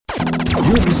You're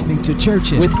listening to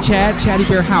Churchin with Chad Chatty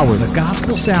Bear Howard, the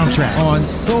gospel soundtrack on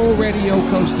Soul Radio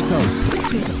Coast to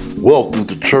Coast. Welcome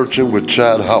to Churchin with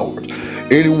Chad Howard.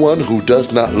 Anyone who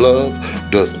does not love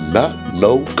does not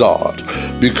know God,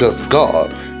 because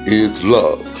God is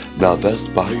love. Now that's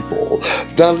Bible.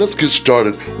 Now let's get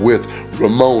started with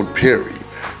Ramon Perry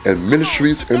and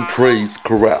Ministries and Praise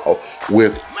Chorale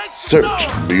with Search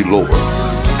Me, Lord.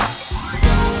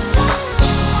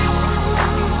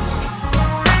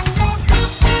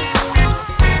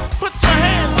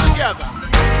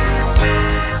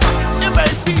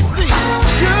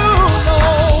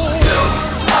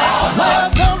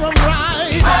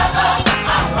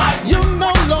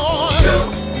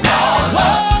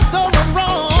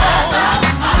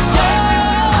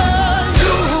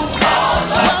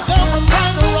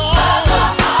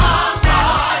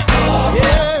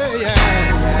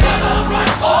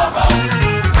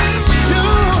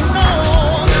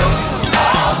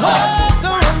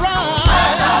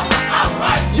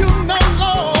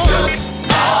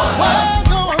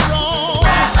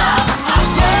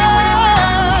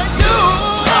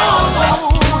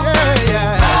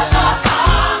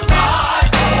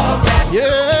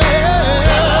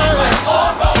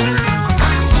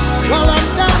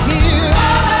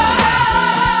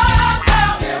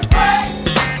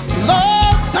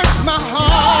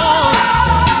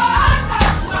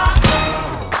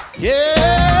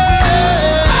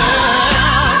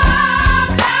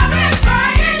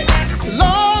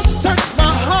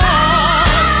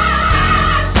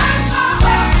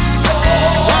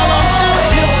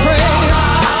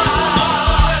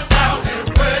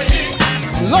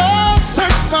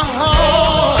 Search my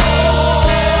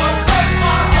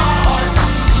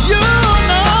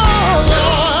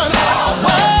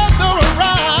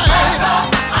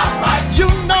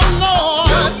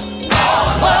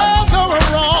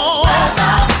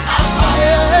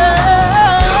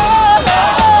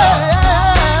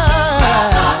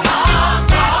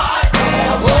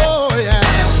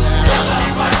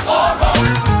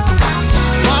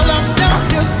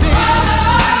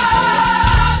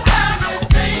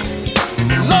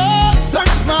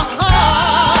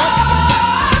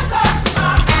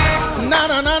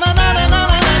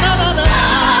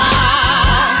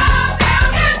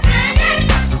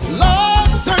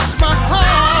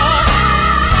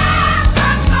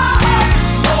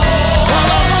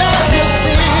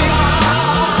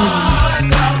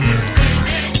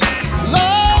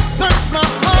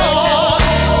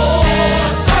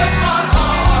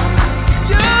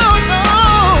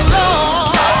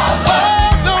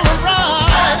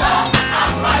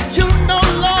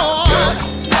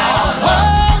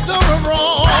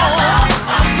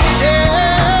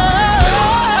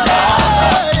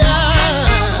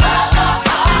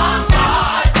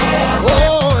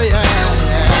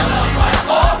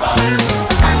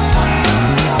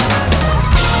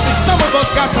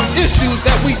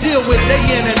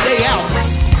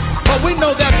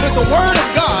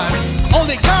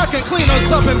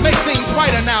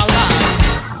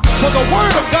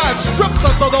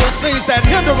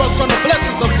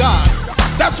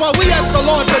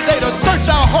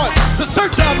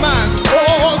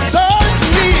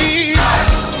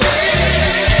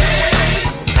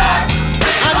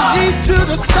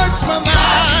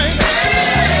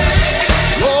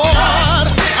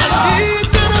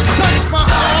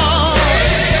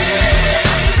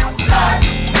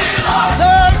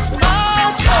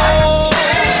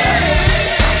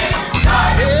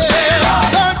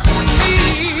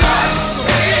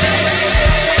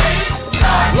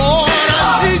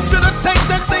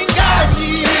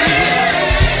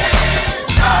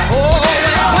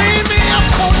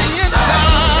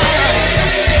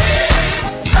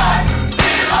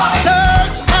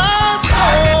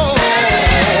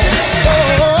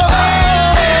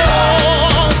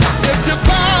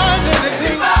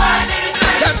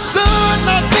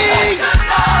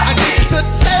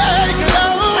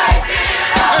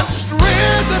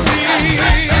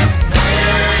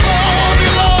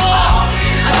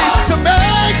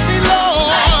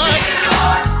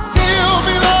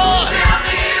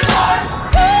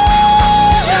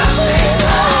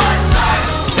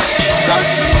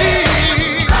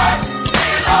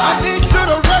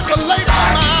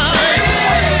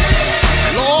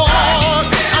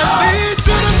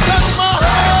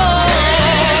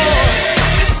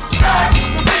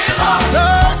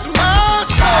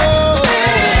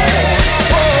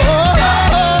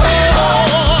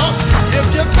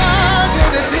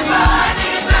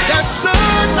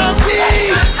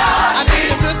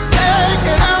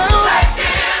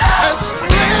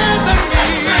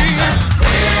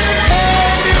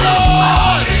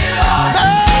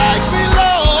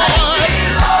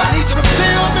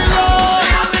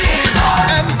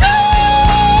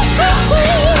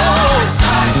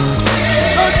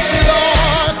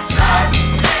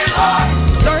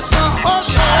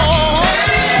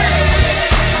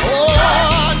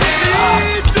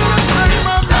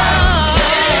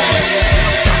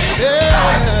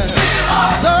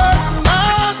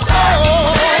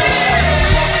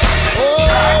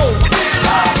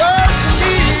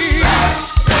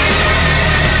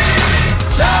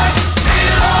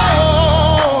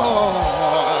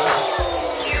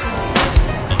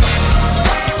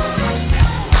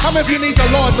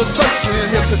to search you in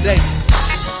here today.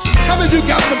 How many of you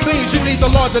got some things you need the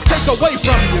Lord to take away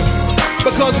from you?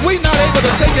 Because we're not able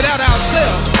to take it out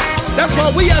ourselves. That's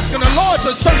why we asking the Lord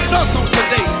to search us on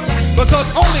today. Because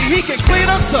only He can clean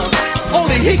us up.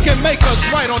 Only He can make us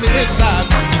right on the inside.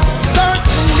 Search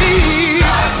me.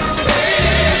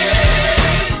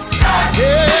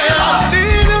 Yeah, I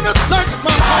need Him to search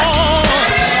my heart.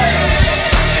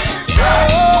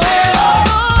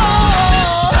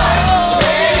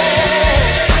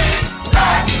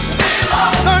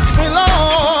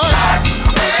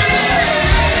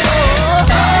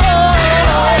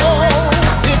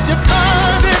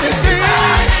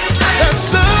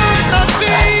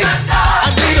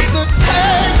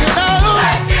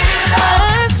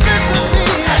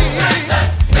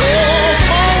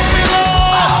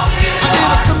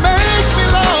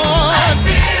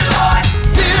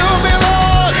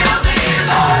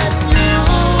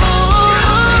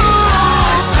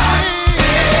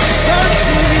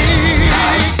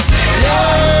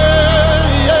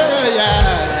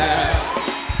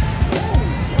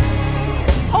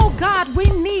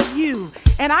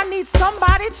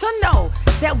 To know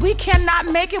that we cannot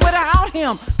make it without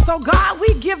Him. So God,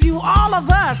 we give you all of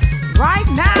us right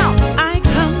now. I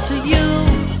come to you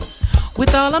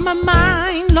with all of my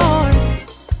mind, Lord.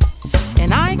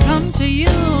 And I come to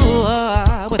you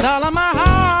with all of my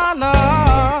heart,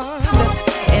 Lord.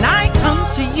 And I come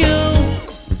to you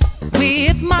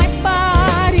with my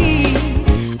body.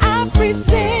 I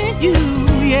present you,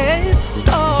 yes,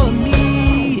 all of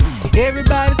me.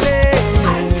 Everybody say,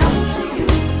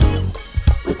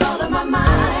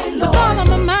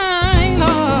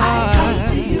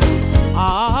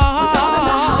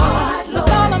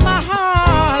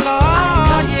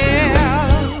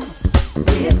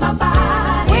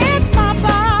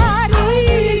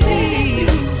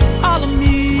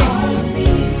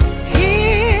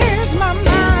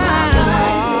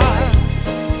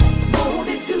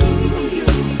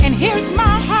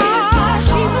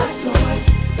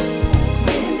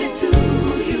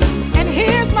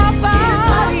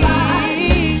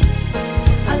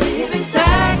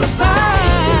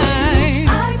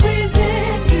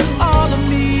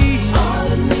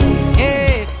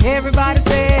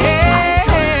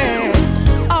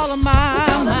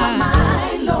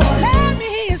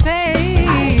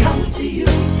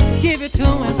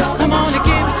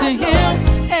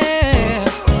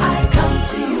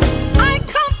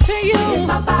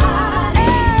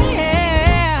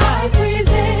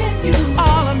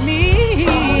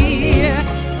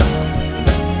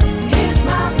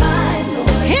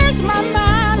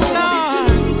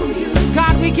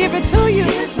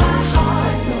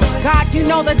 you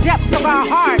know the depths of our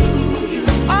hearts.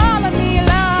 All of me, Lord.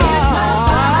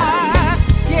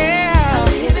 Yeah. A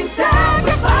living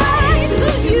sacrifice to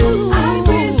you. I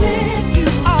present you.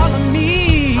 All of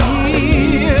me.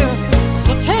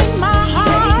 So take my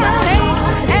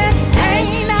heart and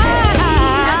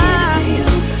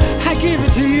I give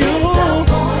it to you.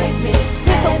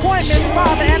 Disappointments,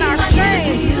 Father, and our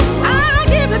shame. I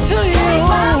give it to you.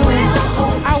 Our will,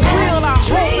 our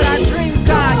hope, and our dreams,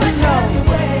 God, you know.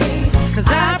 'Cause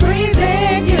I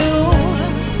present you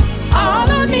all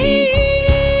of me.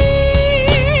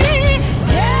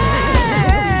 Yeah.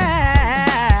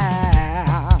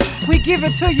 We give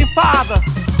it to you, Father.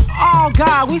 Oh,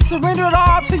 God, we surrender it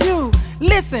all to you.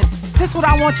 Listen, this is what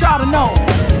I want y'all to know.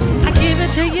 I give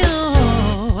it to you.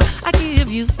 I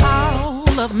give you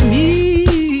all of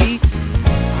me.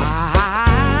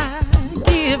 I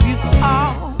give you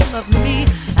all of me.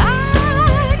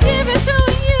 I give it to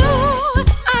you.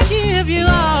 I give you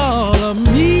all of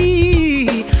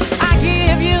me. I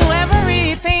give you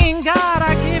everything, God.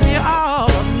 I give you all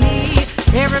of me.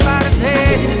 Everybody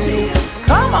say,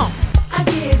 come on. I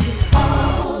give you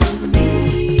all of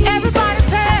me. Everybody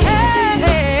say,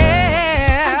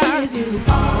 I give you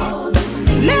all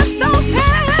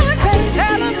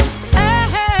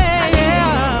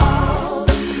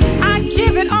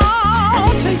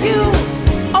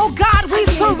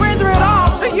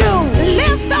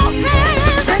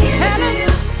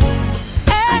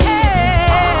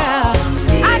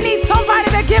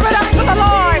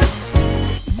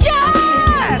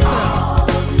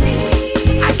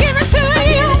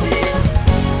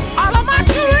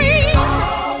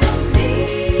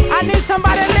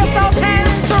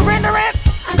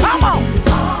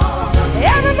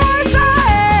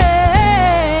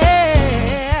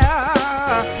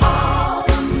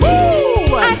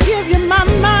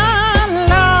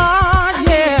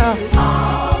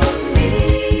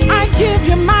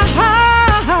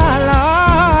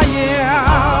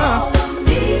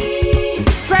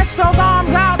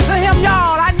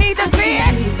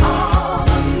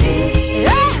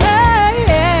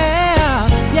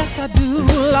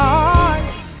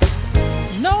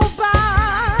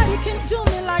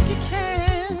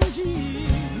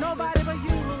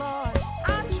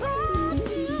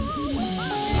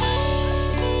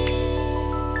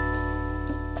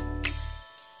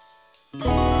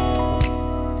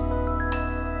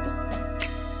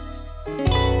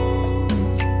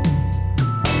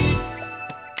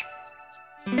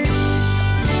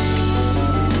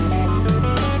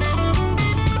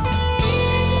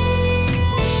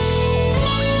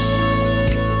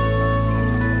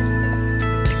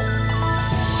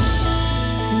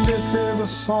a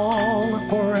song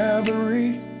for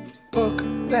every book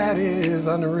that is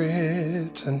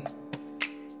unwritten.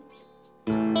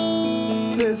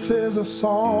 This is a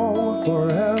song for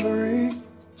every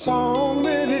song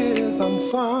that is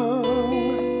unsung.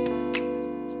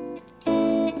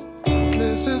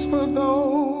 This is for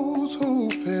those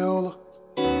who feel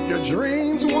your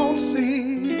dreams won't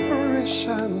see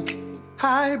fruition.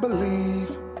 I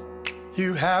believe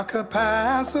you have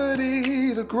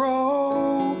capacity to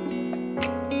grow.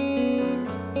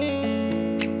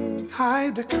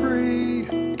 I decree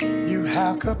you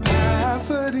have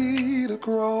capacity to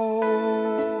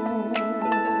grow.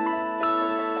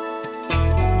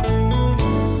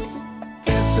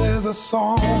 This is a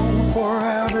song for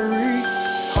every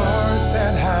heart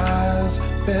that has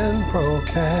been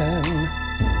broken.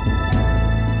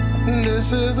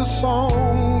 This is a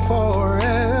song for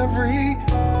every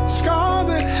scar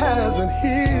that hasn't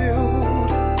healed.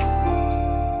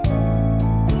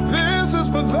 This is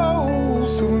for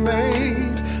those who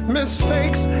made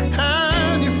mistakes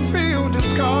and you feel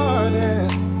discarded.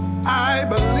 I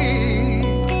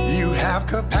believe you have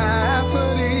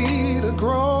capacity to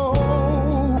grow.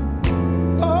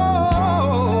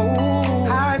 Oh,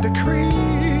 I decree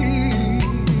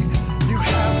you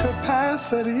have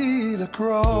capacity to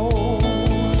grow.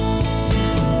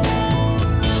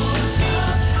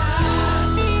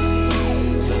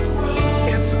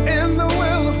 It's in the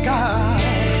will of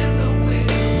God.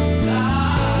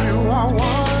 You are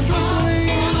wondrously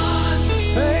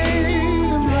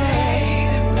made and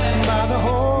blessed by the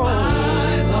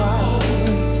Holy One.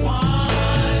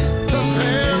 The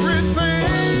very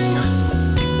thing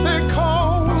that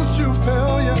caused you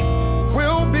failure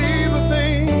will be the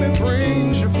thing that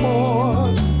brings you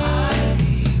forth.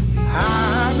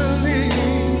 I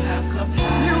believe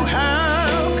you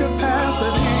have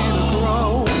capacity to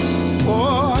grow.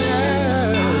 Oh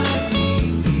yeah,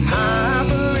 I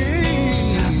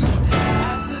believe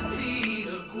Capacity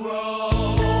to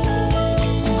grow.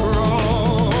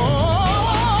 grow.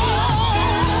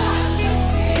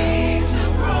 Capacity to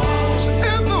grow. It's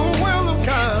in the will of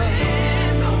God.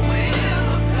 In the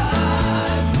will of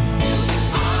God.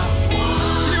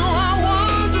 You are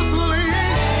wondrously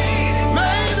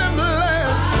made and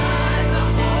blessed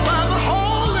by the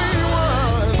Holy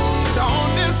One.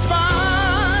 Don't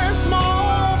despise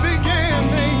small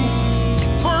beginnings,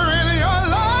 for in your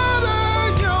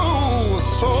latter you'll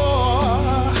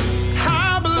soar.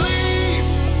 I believe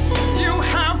you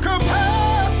have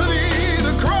capacity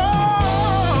to grow.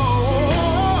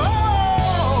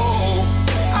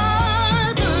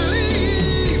 I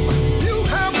believe you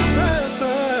have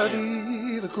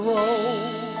capacity to grow.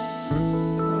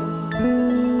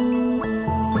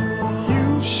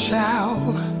 You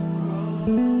shall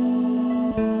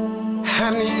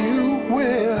and you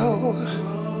will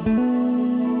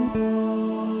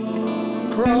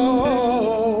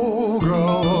grow,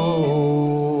 grow.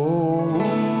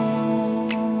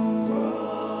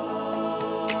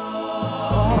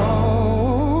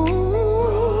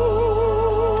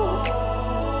 Oh,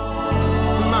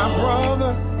 my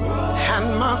brother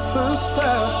and my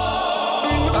sister,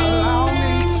 allow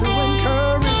me to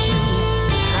encourage you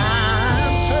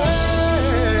and say,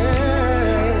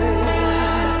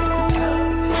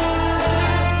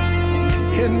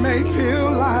 it may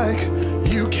feel like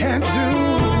you can't do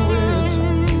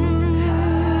it,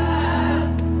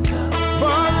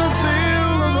 but the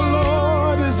zeal of the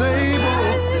Lord is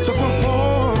able to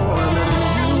perform it in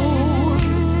you.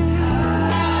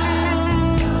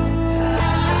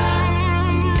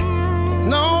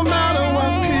 No matter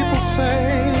what people say,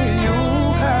 you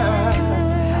have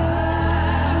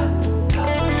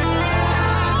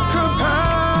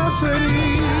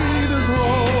capacity to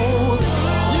grow.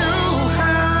 You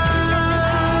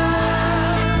have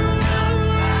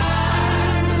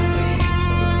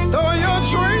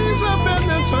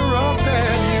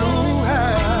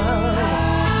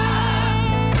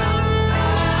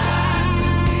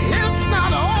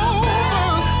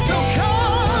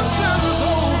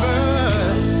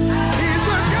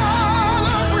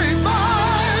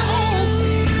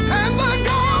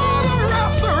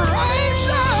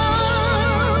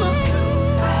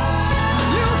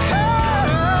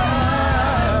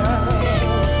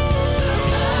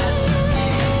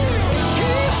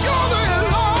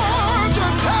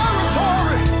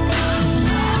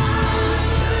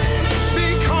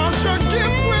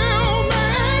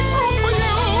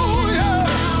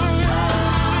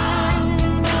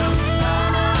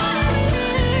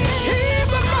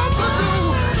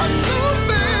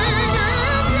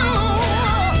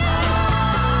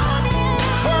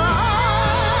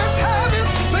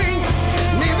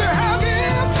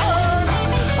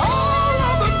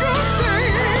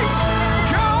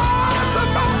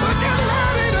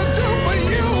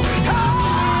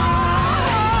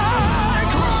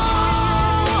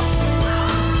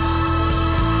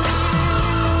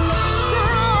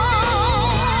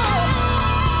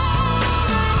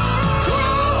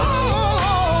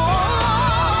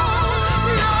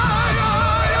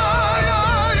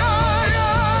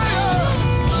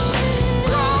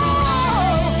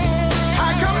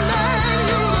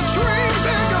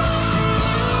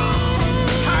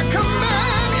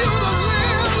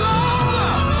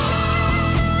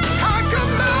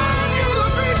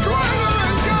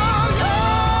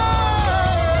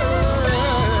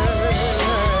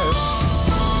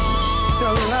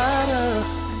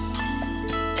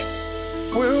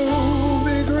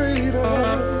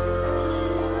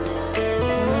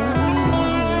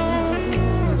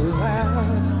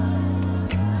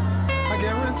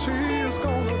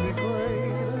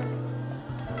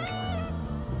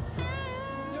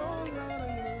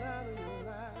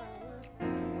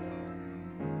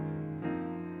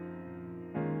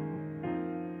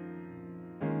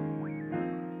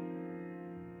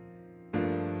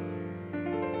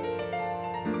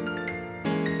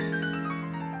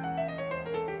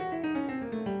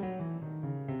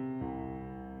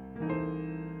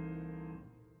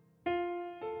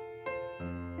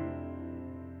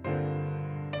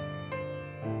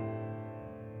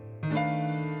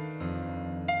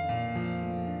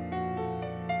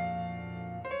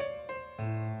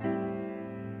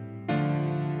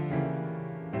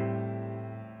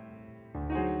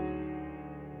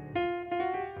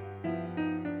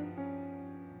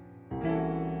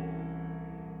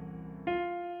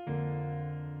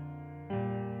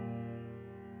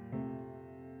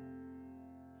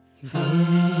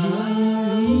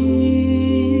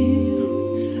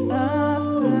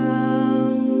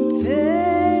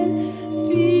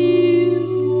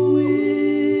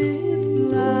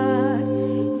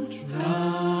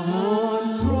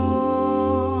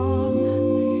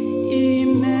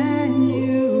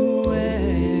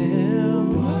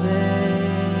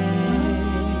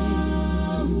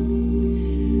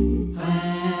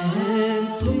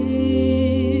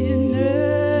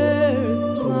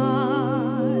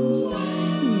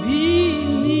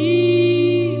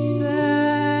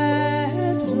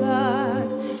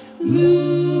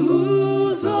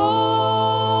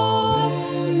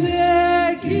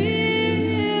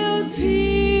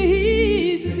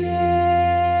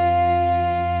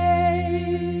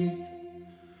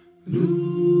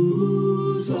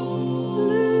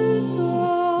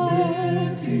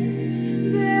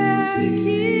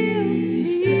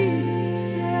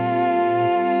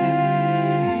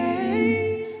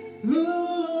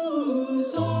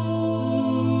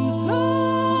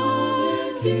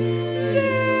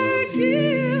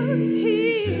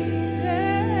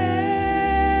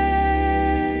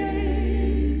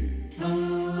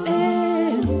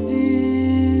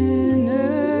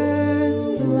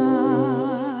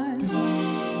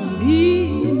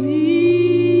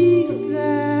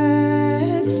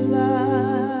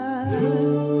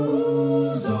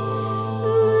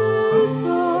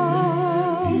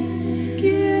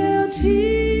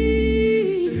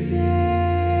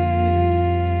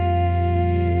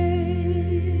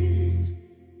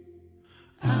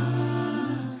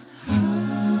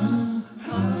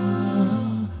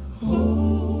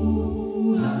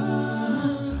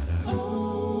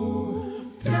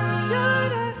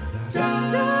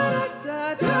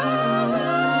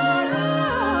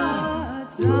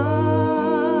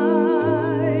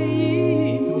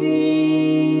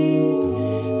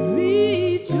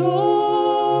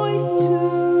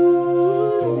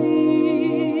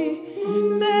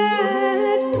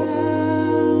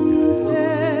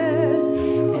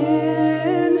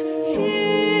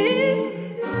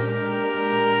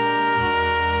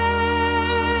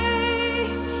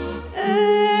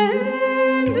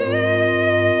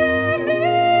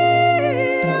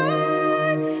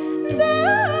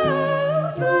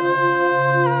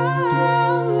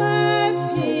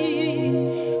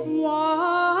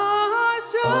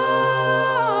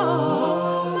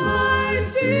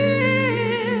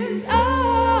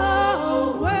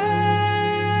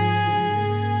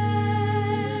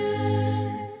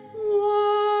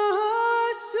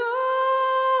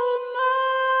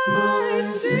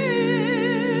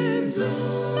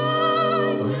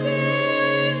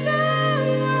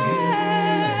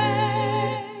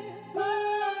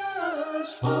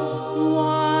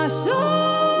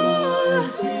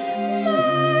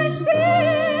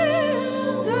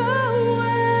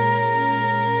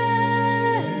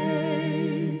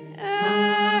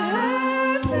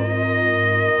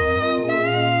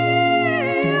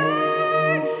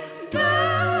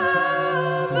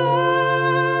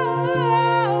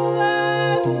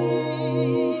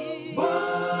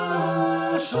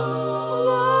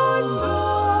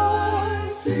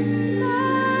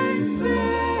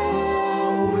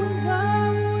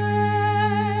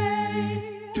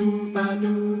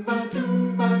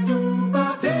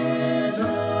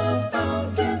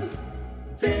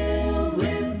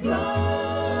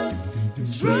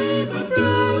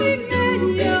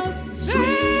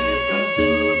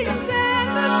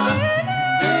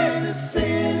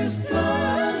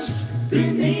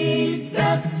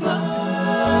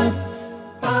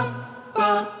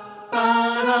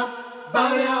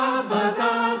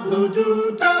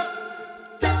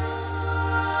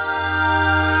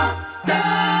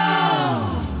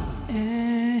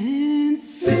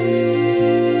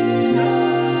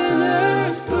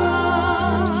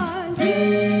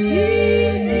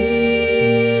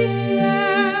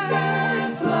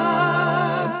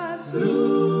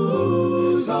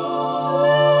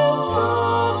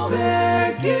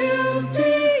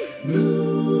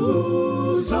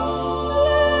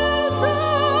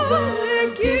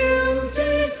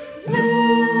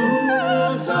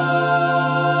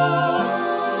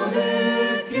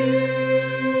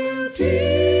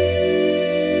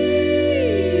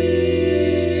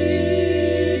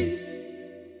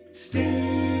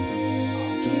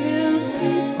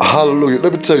Hallelujah.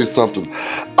 Let me tell you something.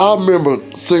 I remember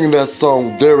singing that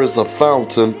song, There Is a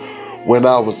Fountain, when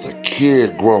I was a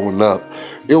kid growing up.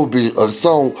 It would be a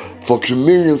song for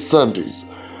Communion Sundays.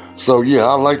 So yeah,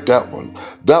 I like that one.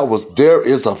 That was There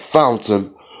Is a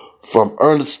Fountain from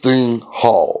Ernestine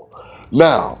Hall.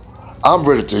 Now, I'm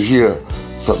ready to hear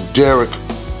some Derek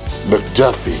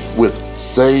McDuffie with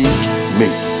Save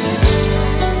Me.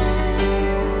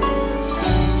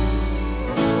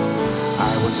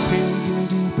 sinking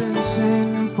deep in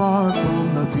sin, far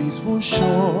from the peaceful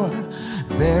shore,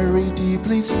 very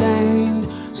deeply stained,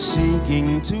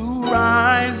 sinking to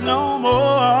rise no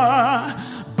more.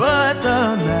 But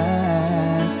the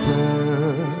master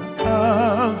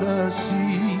of the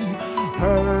sea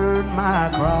heard my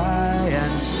cry,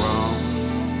 and from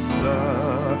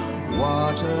the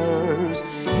waters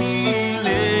he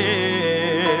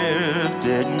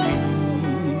lifted me.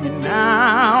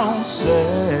 Now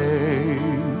safe,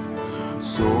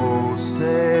 so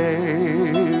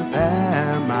safe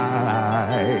am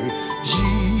I,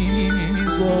 Jesus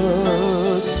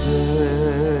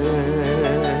said.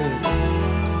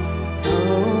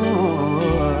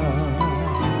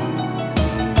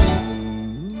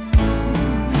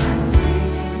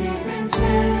 Sinking deep in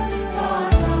sin,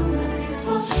 far from the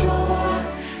peaceful shore,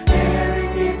 very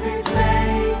deeply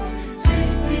slain,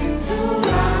 sinking to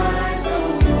rise no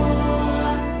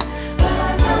more.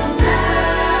 But the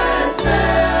master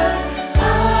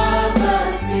of the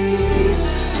sea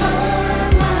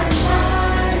heard my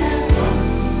cry, and from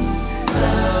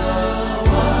the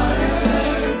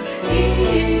waters he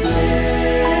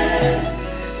lifted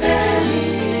me.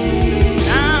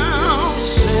 Now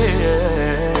safe,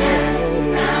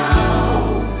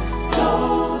 So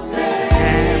say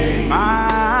am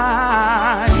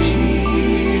I, Jesus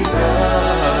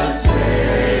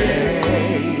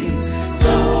saved.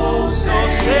 so So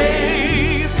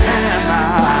safe am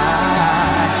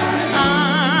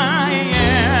I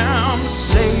am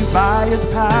saved by His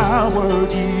power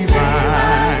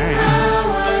divine,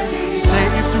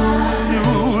 saved through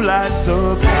new life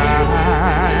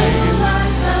sublime.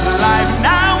 Life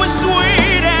now is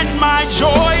sweet and my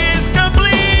joy is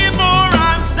complete, for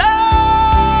I'm saved.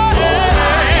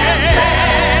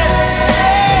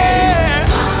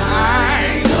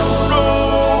 I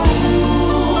know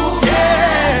who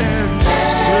can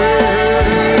save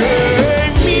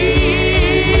me.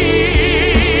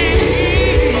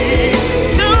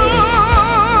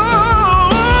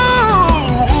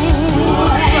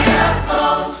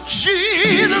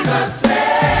 Jesus,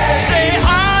 say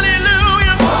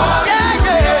hallelujah. Yeah,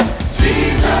 yeah.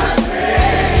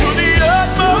 To the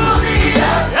utmost.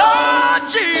 Oh,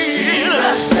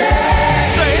 Jesus.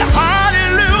 Say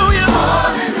hallelujah.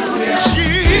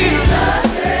 Jesus.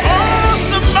 Oh,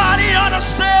 somebody ought to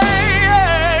say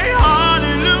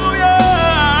hallelujah.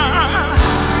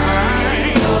 I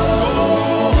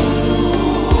know who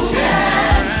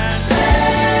can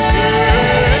save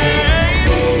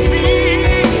me.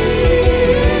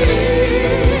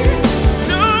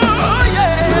 To,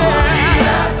 yeah.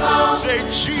 Say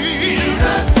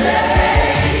Jesus.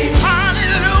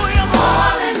 Hallelujah.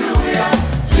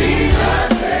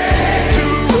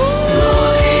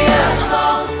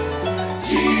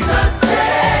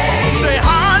 Say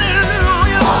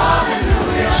hallelujah.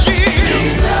 Jesus.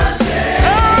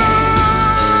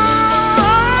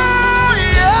 Oh,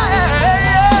 yeah.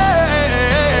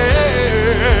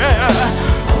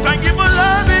 Thank you for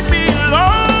loving me,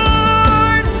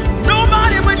 Lord.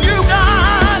 Nobody but you,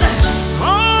 God.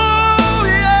 Oh,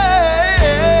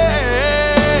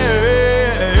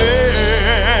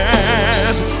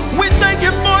 yes. We thank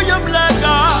you for your blood,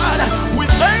 God. We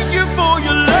thank you for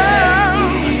your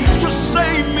love. You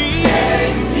save me.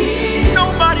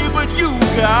 Nobody but you,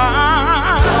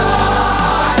 God.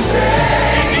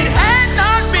 If it had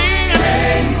not been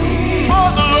for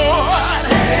the Lord,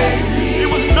 it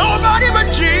was nobody but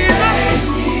Jesus.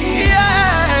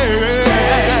 Yeah.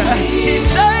 He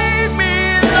saved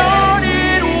me, Lord,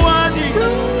 it was you.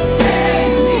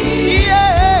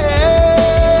 Yeah.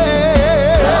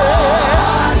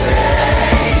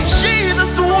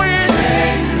 Jesus went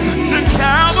to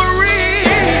Calvary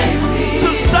to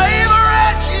save a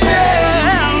wretch,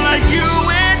 yeah, like you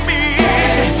and me.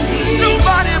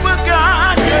 Nobody but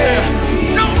God, yeah.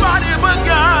 Nobody but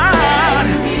God,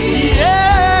 yeah.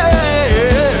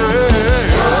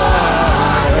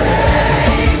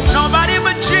 Nobody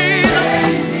but Jesus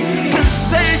can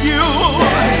save you.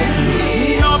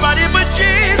 Nobody but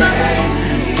Jesus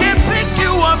can pick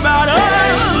you up out of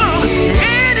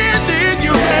anything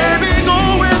you may be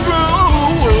going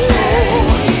through.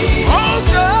 Oh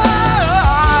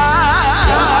God,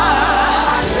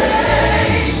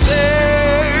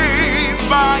 saved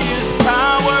by His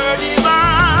power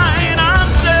divine, I'm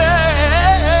saved.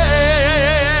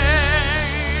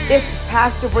 This is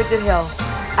Pastor Bridget Hill,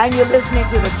 and you're listening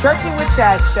to the Churchin with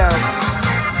Chad show.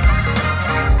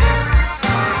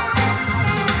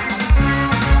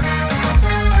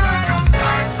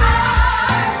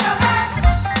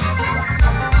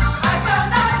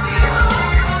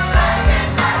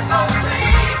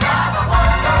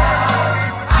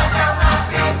 I shall not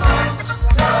be moved.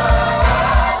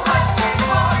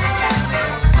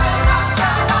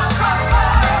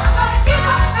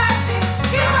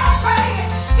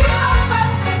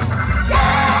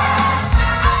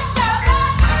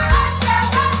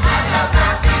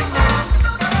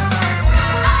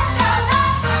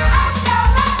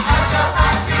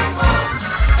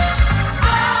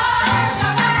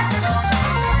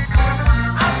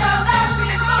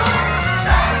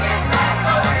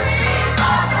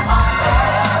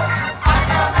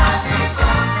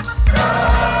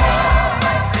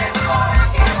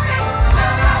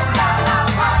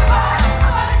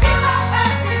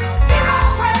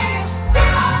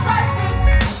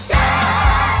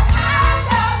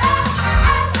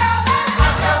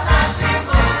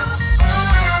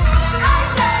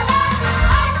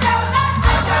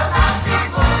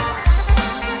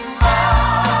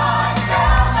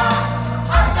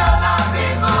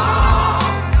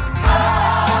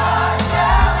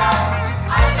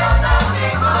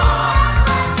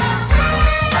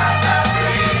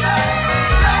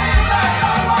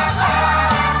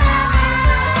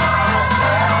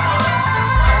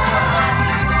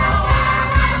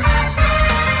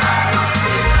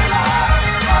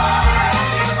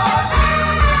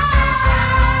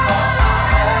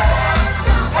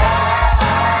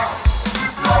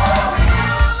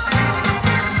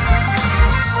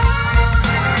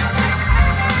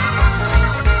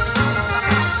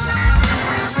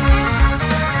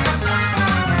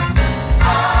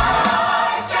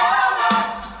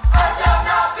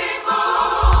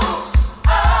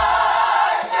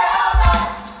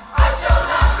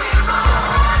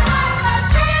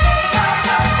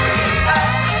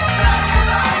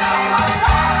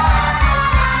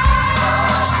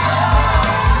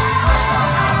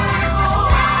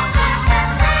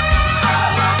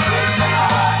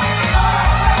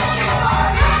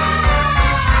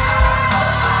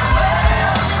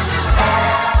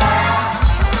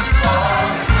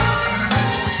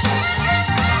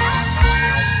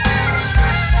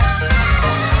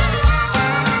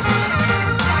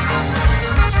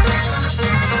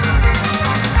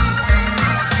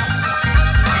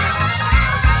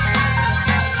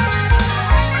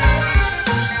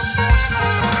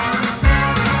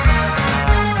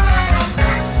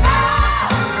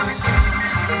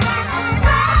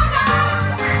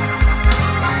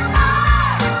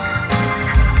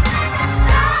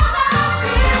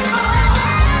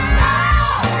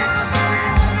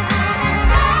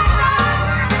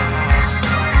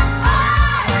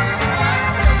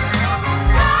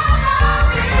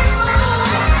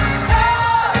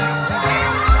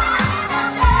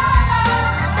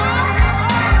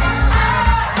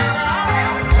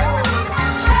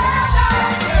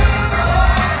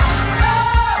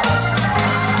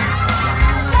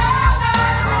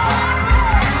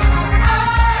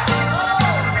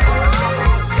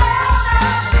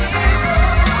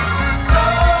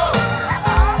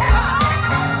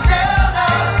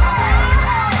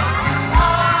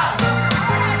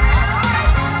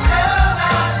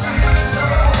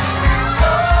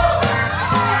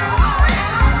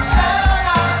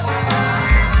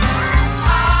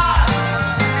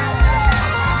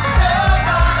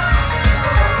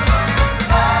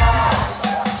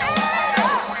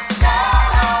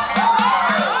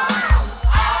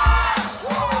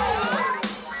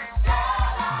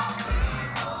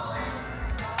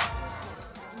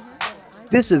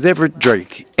 This is Everett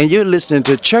Drake, and you're listening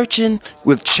to Churchin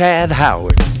with Chad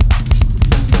Howard.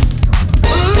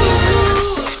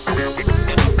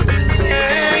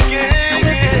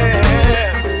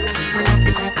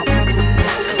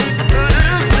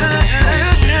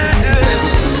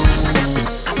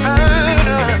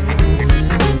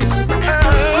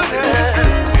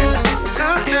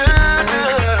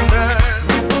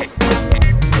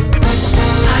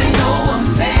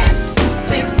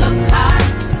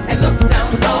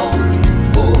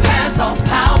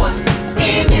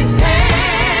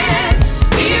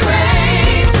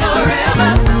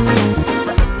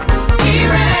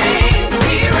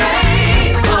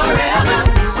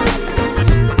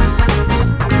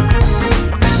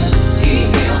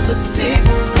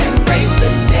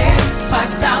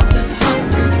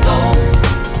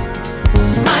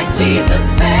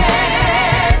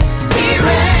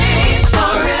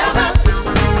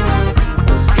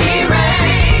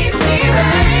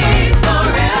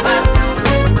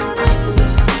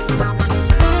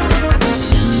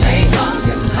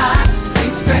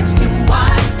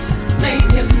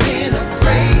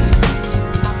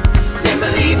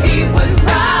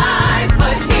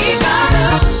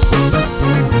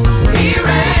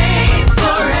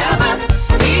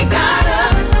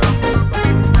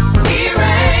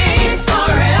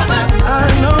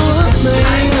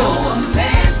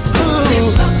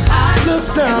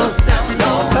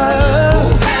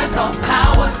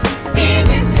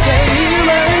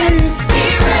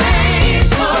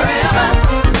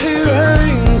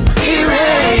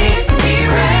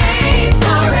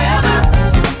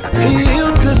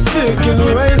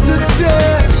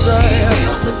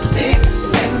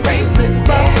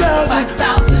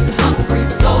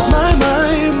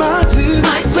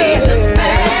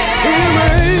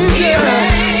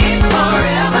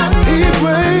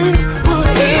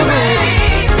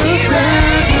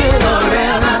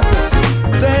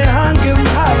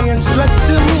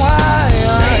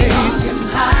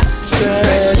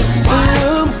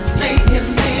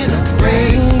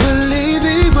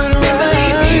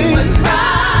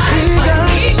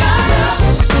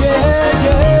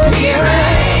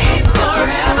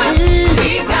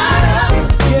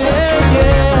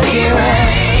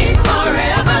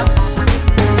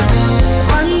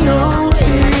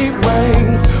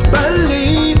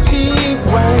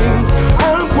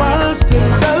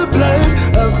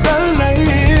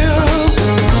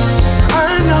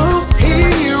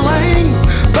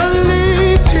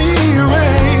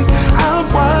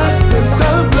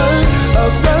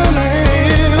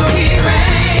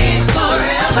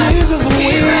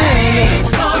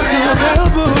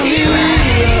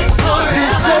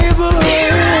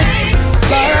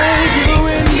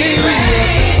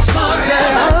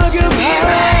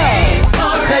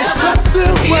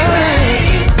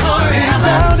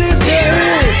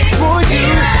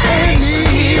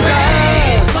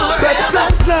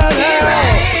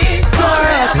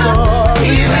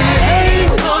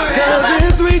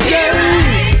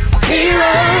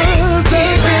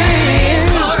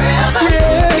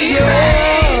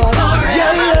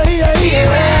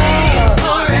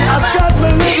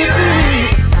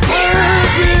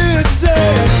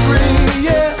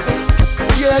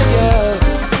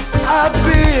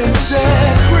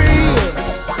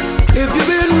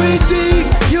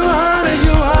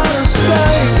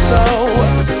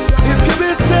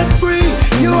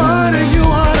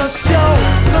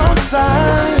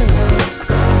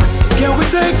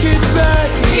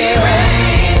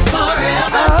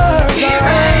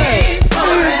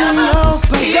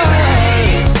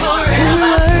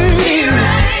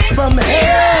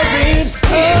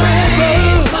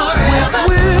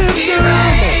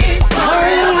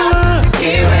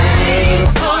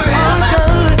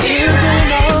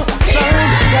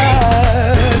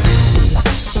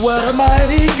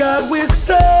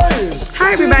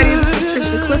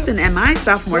 And my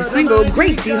sophomore single,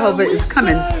 Great Jehovah, is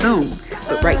coming soon.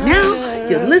 But right now,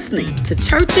 you're listening to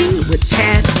Churchin with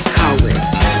Chad Howard.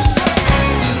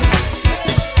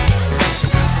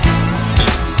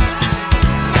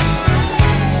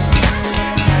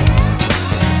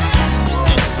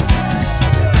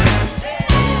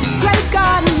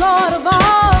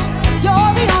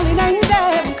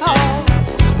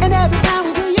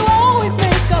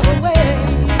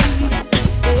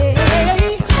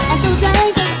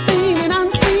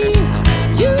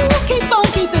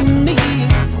 Keeping me,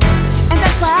 and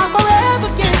that's why I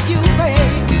forever give you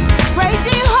praise. Great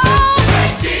Jehovah.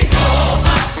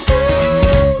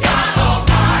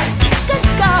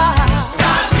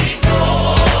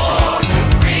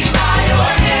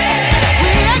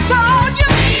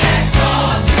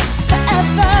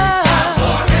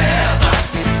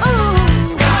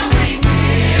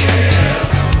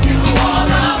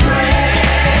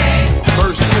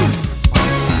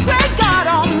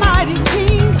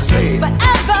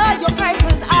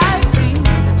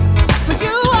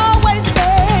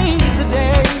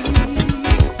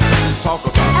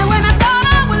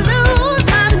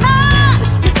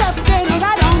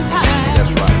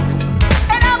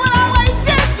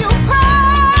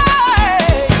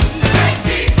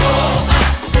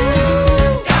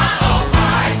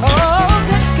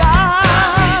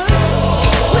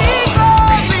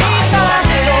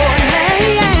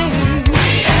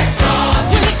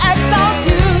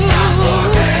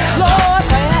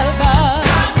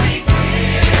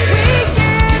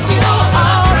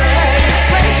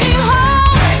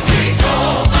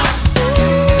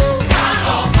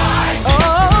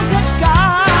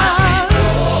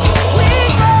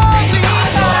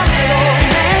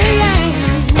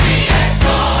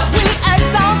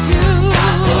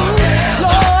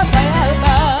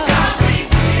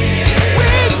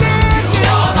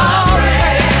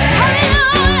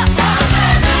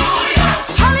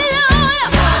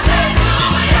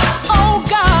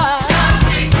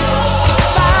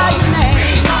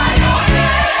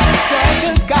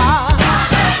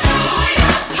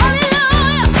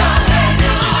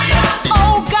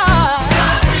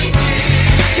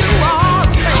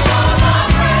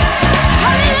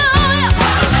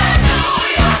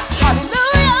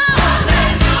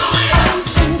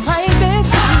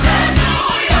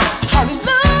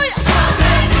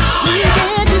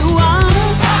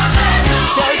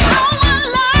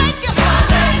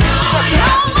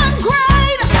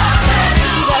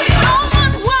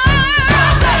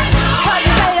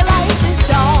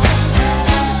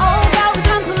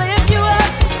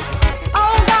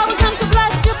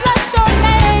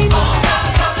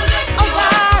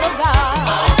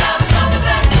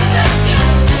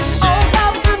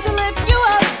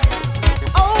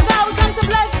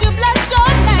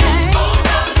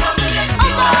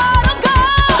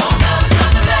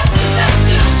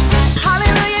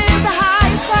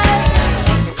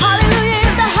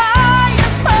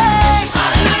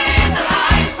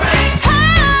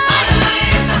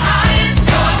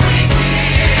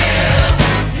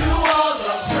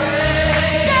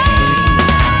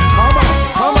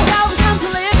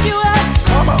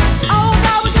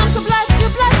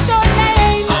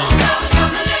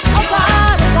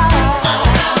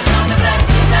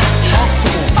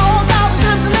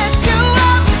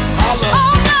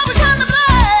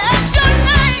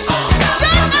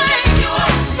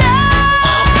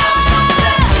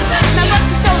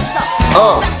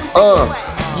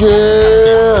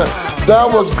 Yeah, that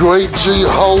was Great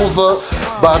Jehovah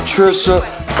by Trisha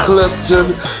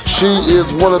Clifton. She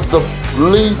is one of the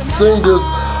lead singers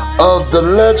of the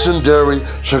legendary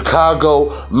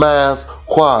Chicago Mass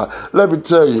Choir. Let me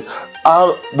tell you,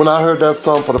 when I heard that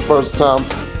song for the first time,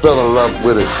 fell in love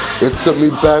with it. It took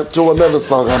me back to another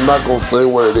song. I'm not gonna say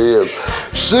what it is.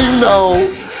 She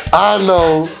know, I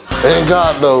know, and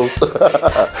God knows.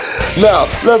 Now,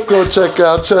 let's go check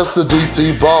out Chester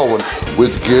D.T. Baldwin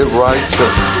with Get Right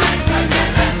Church.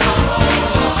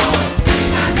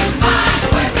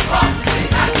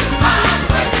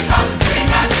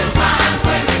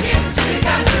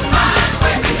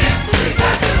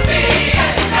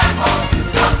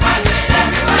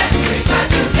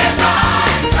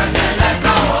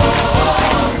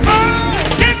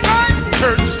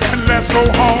 Let's go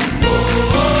home.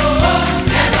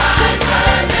 Get right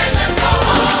church and let's go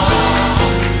home.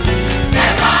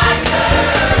 Get right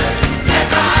church, get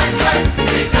right church.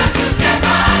 We got to get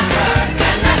right church and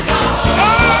let's go home.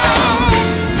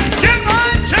 Get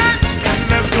right church and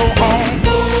let's go home.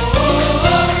 Get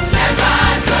right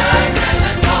church and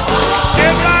let's go home.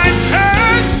 Get right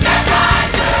church. Get right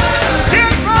church.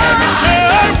 Get right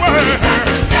church. Get right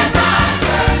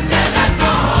church and let's go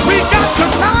home. We got to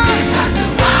mind.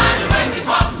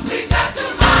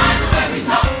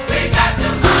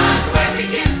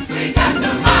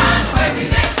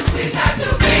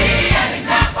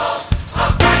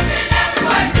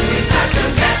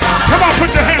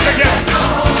 Put your hands together.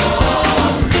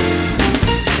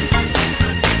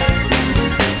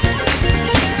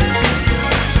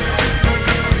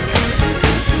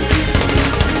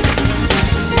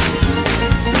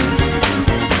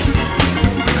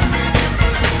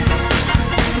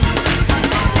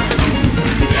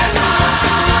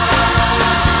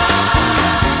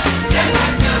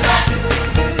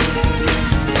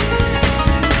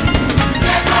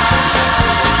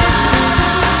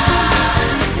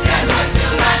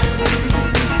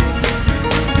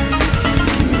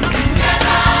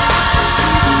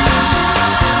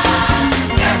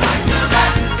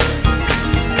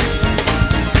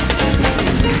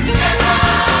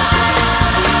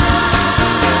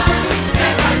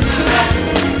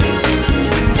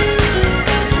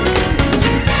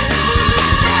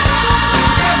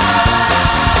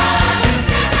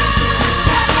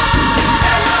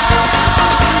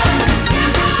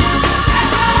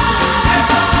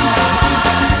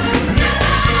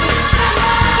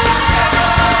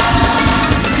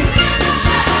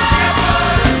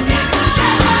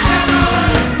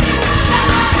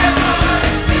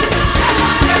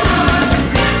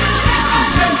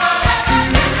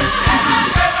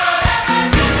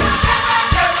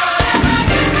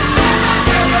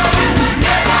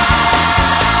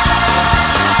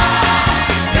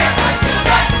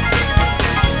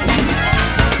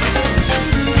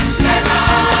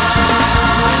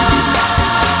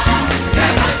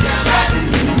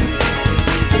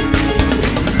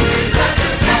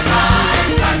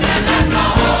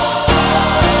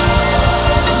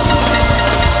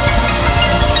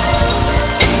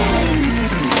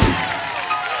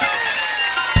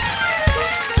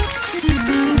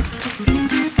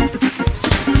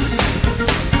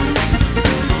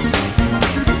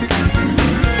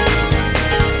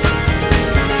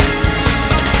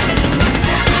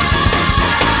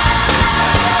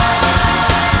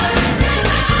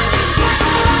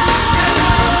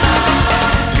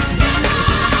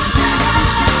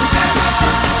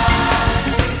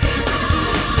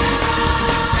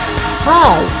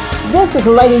 Hi, this is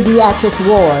Lady Beatrice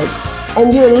Ward,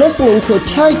 and you're listening to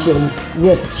Churchin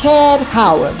with Chad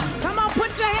Howard. Come on,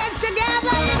 put your hands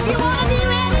together if you want to be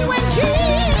ready when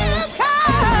Jesus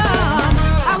comes.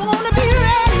 I want to be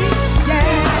ready. Yeah.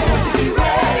 I want to be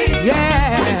ready.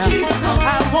 Yeah. When Jesus comes.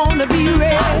 I want to be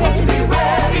ready. I want to be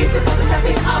ready before the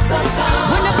setting of the sun.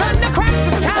 When the thunder cracks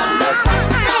the sky,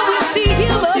 we'll see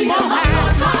him up on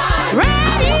high. Ready.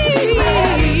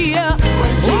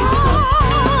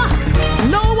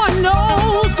 No one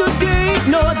knows the date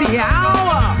nor the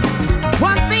hour.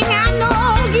 One thing I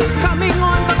know, he's coming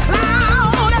on the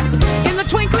cloud. In the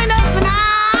twinkling of an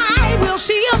eye, we'll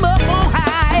see him up on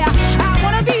high. I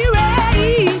want to be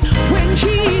ready when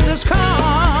Jesus comes.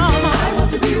 I want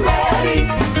to be ready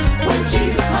when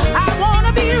Jesus comes. I want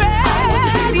to be ready. I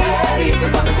want to be ready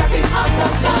before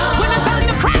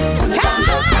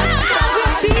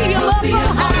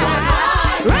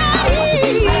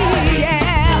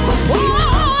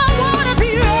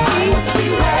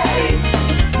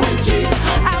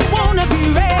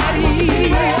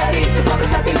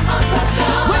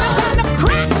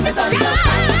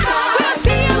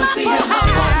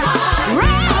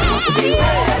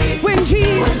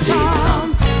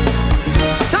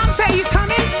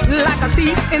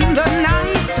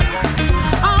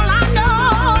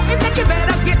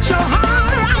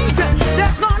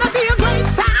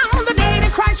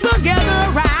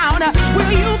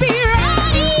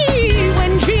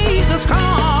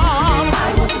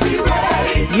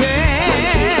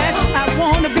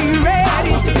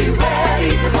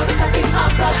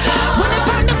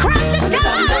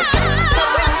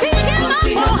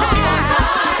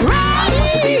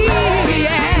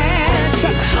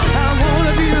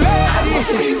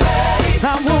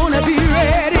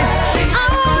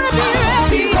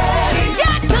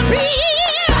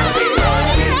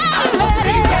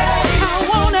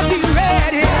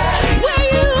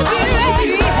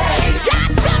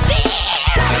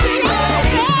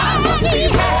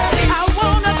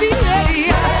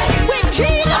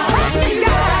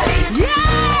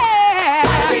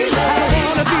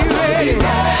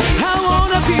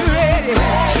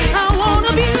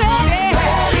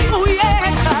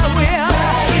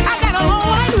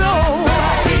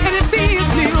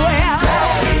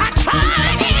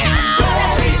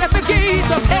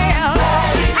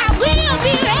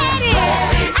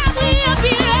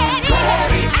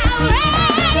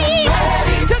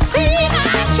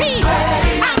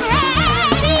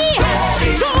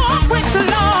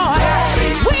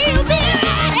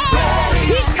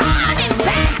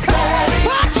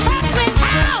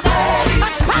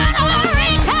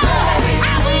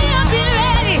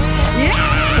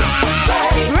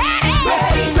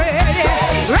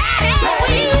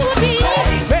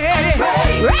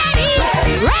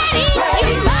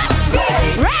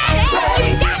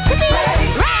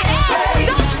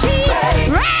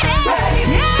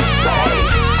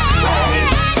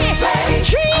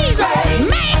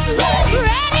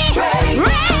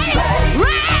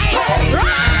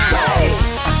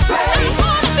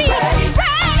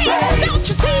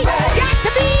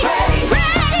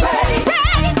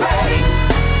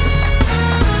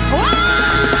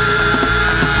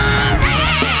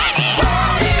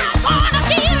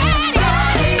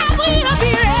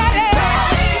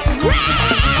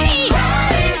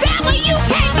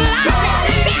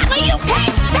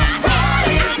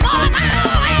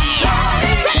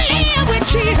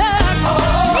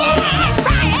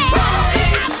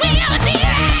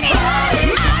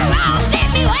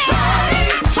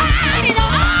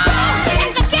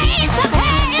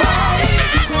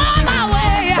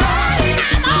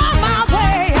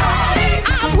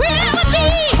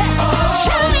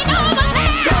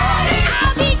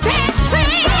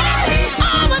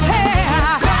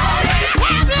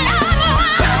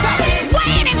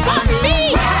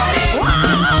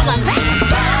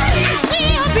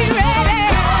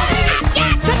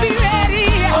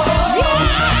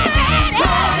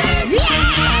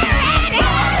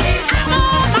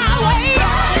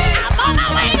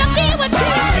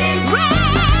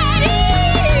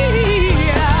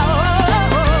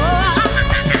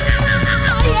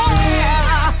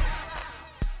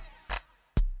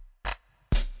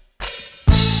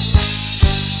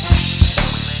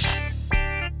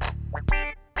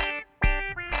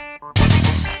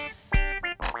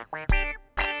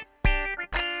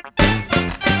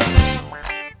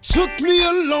Took me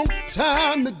a long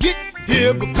time to get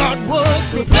here, but God was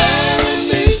preparing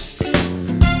me.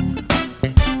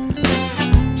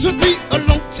 Took me a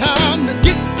long time to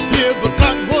get here, but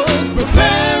God was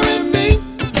preparing me.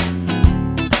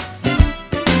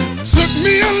 Took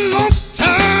me a long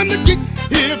time to get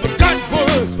here, but God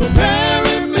was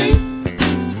preparing me.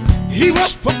 He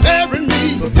was preparing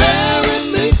me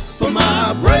for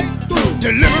my breakthrough,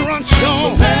 deliverance,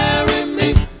 y'all. Preparing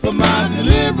me for my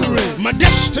deliverance, my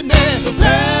destiny.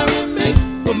 Preparing me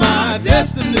for my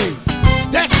destiny.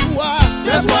 That's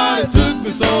why it took me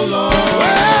so long.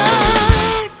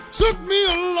 Well, took me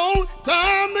a long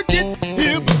time to get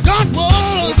here, but God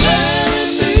was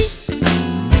preparing me.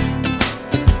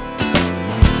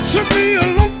 Took me a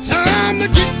long time to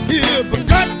get here, but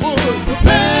God was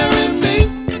preparing me.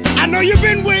 I know you've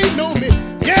been waiting on me.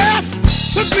 Yes,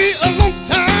 took me a long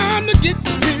time to get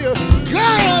here.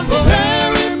 God was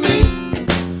preparing me.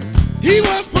 He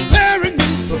was preparing me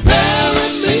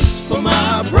for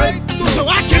my breakthrough, so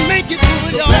I can make it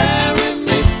through, y'all. Preparing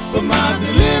me for my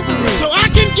deliverance, so I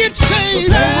can get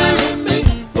saved. Preparing me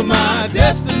for my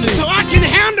destiny, so I can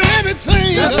handle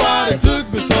everything. That's why it took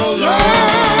me so long.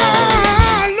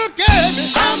 Oh, look at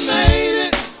me, I made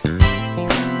it.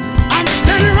 I'm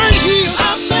standing right here.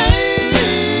 I made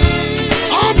it,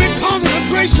 all because of the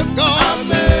grace of God. I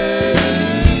made it.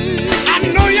 I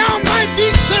know y'all might be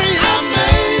saying, I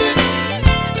made it.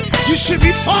 You should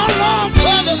be far off,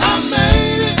 brother. I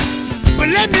made it. But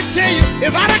let me tell you,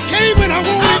 if I'd have came when I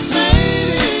wanted to,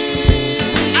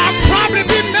 I'd probably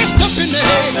be messed up in the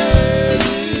head.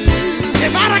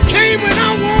 If I'd have came when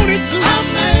I wanted to, I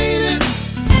made it.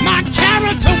 My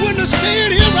character wouldn't have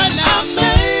stayed here right now. I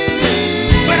made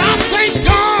it. But I thank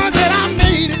God that I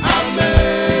made it. I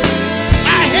made it.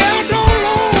 I held on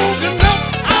long enough.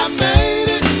 I made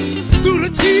it. Through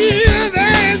the tears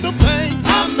and the pain.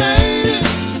 I made it.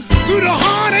 Through the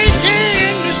heartache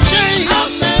and the shame. I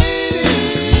made it.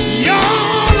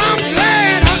 Y'all, I'm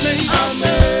glad I made it. I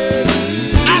made it.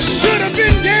 I should have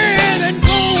been dead and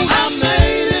gone. I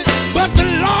made it. But the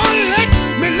Lord let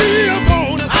me live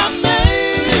on. I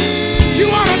made it. You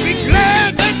ought to be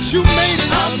glad that you made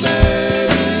it. I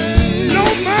made it. No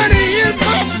money in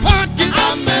my pocket.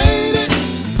 I made it.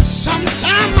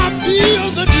 Sometimes my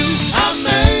bills are due. I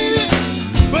made it.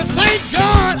 But thank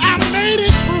God I made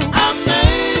it through. I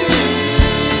made it.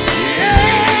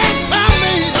 Yes, I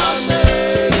made it. I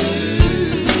made it.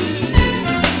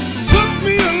 Took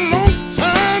me a long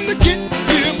time to get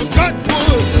here, but God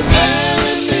was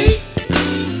preparing me.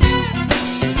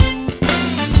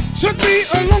 Took me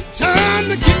a long time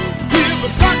to get here,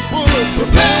 but God was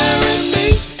preparing me.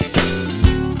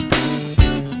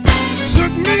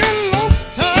 Took me a long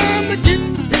time to get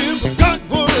here, but God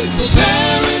was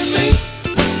preparing me.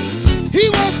 He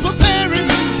was preparing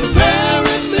me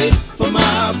for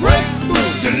my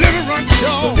breakthrough, deliverance,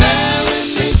 y'all. Preparing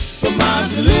me for my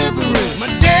deliverance, my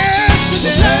destiny.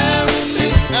 Preparing me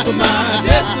for my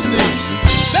destiny.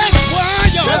 That's why,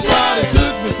 y'all. That's why it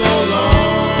took me so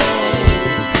long.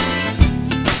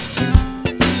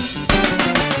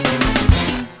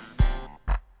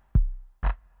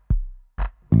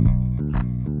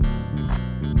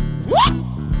 What?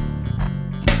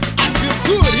 I feel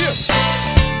good here.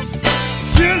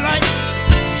 Feel like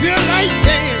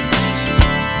dance.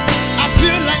 I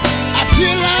feel like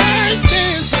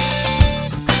dance.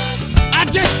 I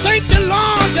just thank the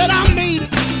Lord that I made it.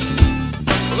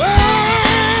 Oh,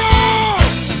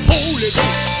 Holy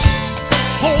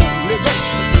Ghost,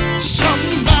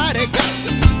 somebody got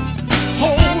the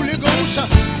Holy Ghost.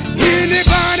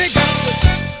 Anybody got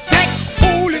that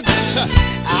Holy Ghost?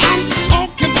 I'm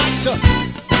talking about the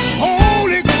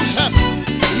Holy Ghost.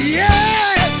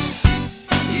 Yeah.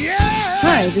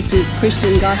 Hi, this is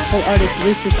Christian gospel artist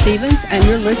Lisa Stevens, and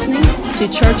you're listening to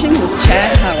Churchin with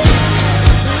Chad Howard.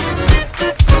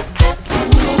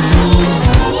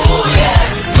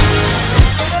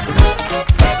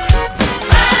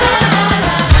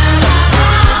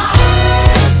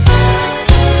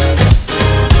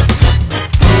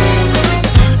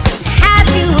 Have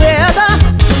you ever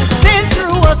been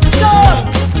through a storm?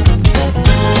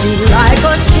 Seemed like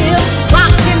a ship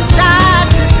rocking side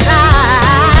to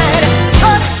side.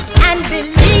 Trust and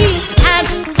believe, and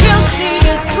He'll see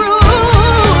you through.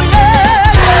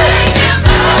 Yeah.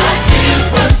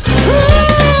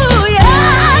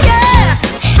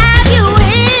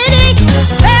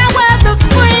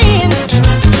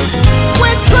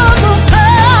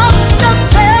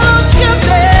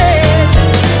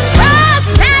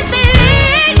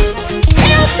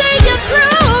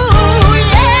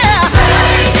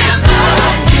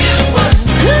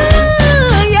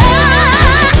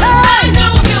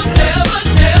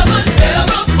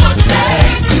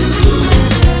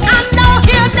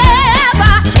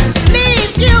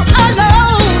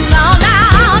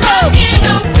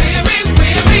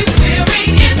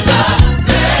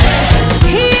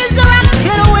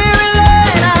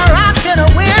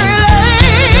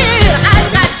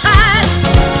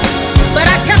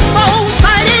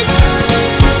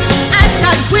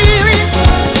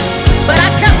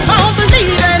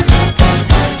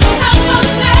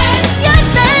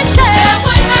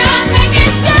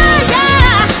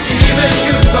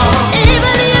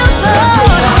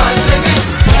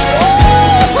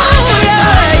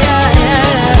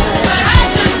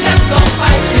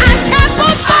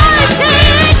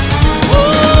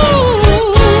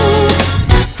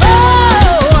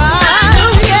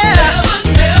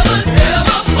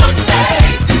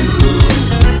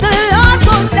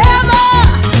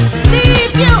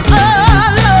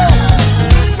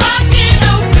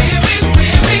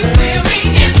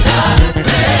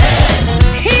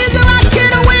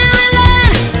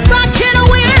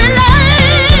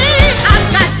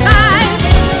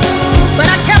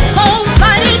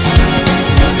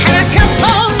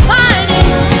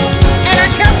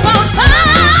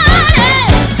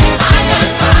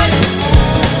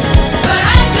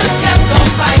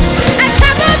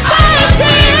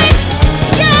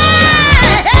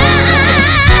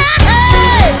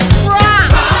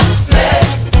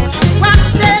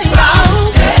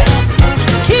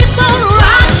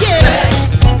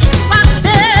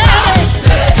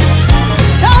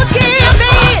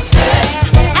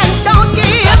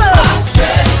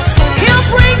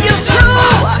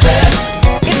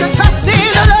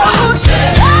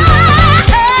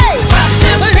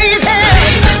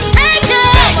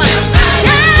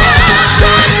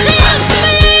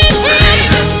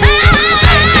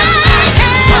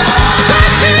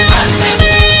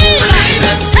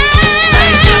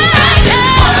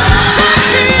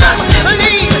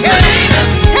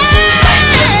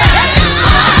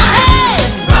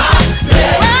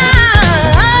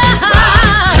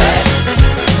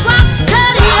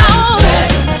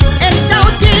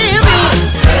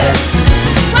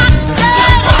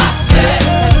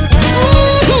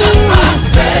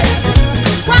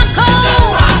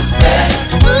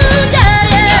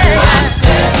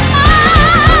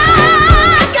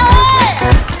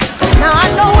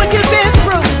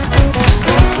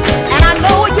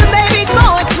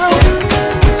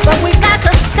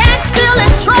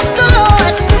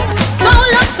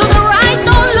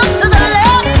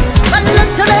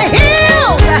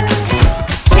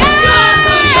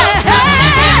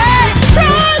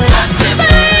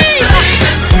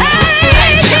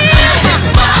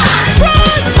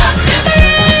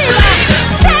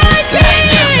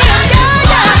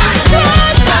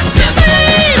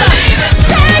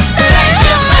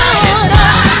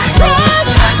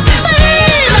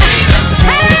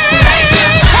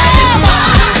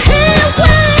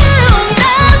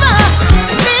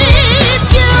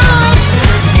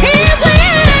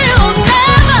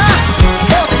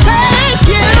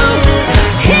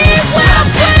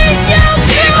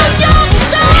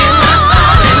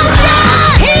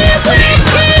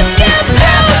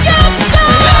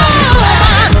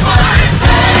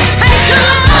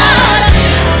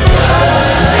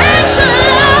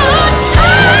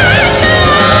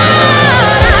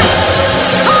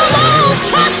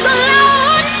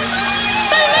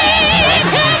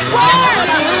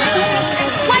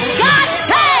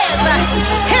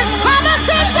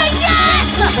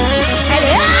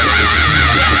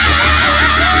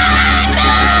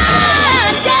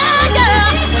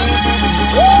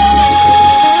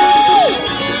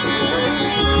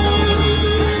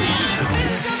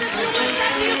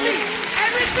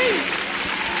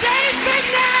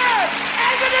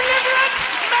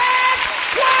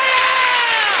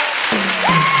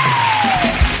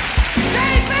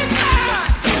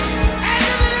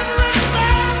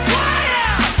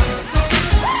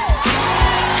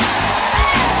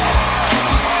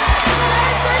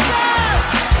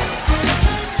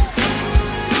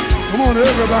 want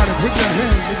everybody to put their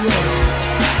hands together.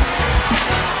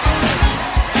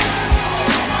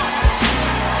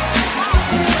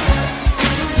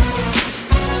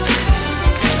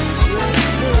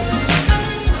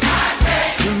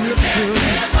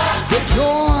 The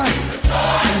joy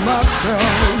of my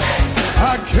salvation,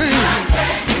 I came.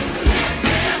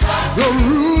 The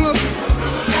ruler,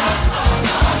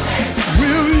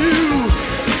 will you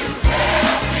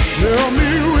tell me?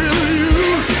 Will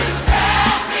you?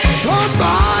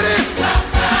 Somebody,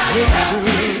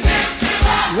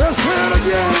 let's say it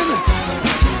again.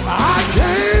 I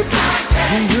came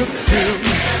with him.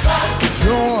 The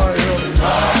joy of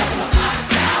life.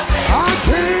 I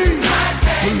came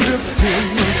to lift him.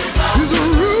 He's the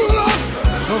ruler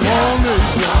of all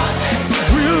nations.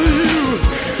 Will you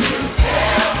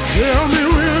tell me?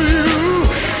 Will you?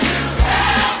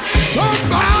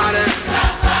 Somebody,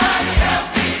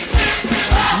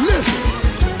 listen.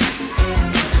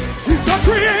 He's the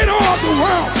creator of the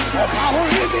world. All power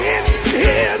is in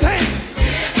his hand.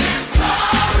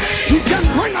 He can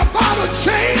bring about a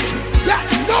change that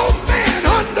no man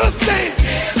understands.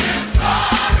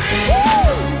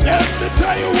 Let me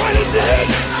tell you what he did.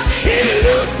 He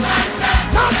loosed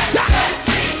my shackles,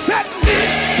 set me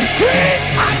free.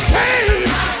 I came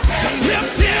to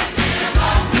lift him.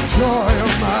 The joy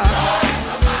of my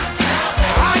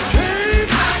I came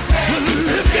to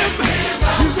lift him.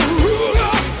 He's the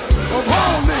ruler of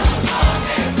all nations.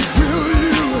 Will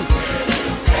you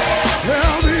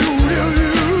tell me? Will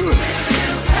you?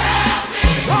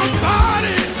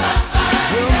 Somebody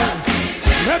tell me.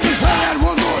 Let me say that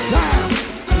one more time.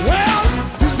 Well,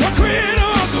 he's the creator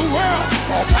of the world.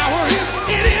 All power is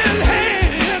in his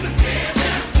hand.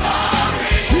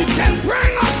 He can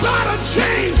bring about a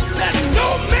change that no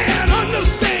man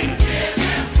understands.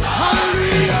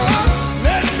 Hallelujah.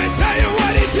 Let me tell you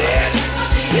what he did.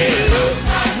 He loosed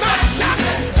my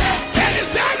shackles and he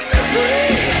set me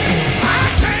free. I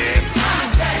came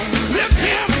to lift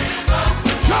him.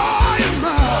 Joy in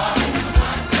my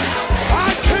I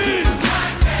came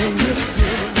to lift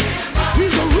him.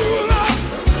 He's the ruler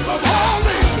of all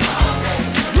nations.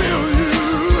 Will you?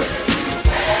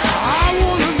 I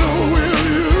want to know, will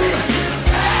you?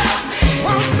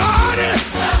 Somebody.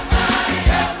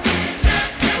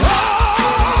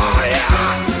 Oh,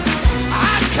 yeah.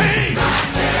 I came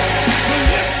to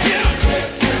lift him.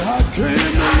 I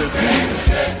came to lift him.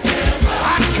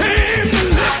 I came to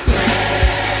lift him.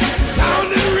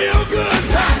 Sounding real good.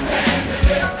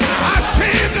 I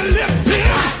came to lift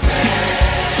him.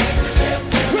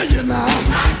 Will you now?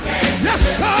 Yes,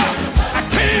 sir. I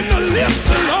came to lift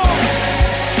the Lord.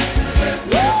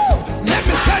 Woo! Let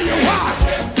me tell you why.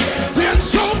 Been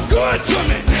so good to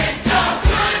me.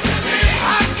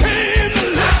 I came to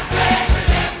lift.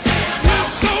 Been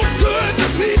so good to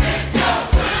me.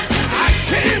 I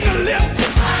came to lift.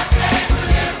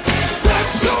 Been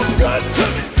so good to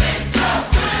me.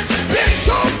 Been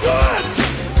so good to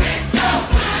me.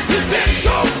 You've been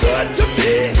so good to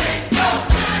me.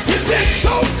 You've been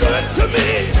so good to me.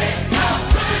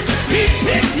 He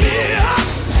picked me up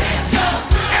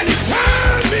and he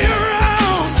turned me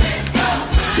around.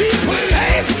 He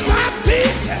placed my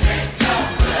feet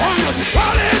on the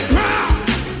solid ground.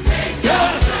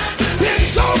 Been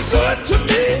so good to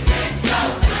me.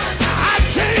 I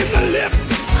came to lift.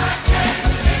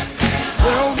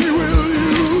 Tell me, will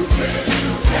you?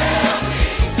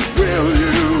 Will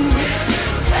you?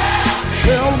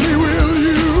 Tell me, will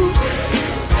you?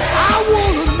 I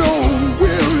want to know,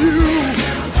 will you?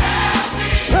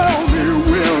 Tell me,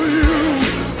 will you?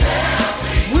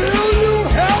 Will you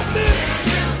help me?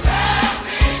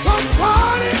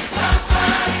 Somebody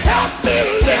help me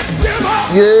lift him up.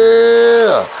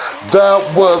 Yeah, that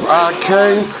was I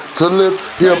came to lift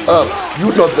him up. You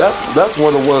know that's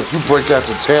one of the ones you break out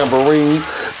your tambourine,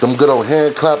 them good old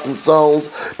hand clapping songs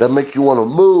that make you want to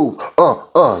move.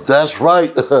 That's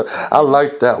right. I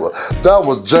like that one. That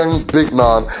was James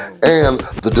Bignon and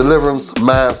the Deliverance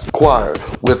Mass Choir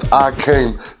with I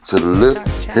Came to Lift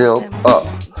Him Up.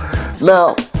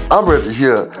 Now, I'm ready to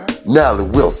hear Natalie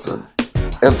Wilson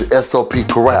and the SOP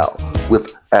Chorale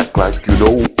with Act Like You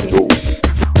Know.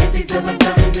 If he's ever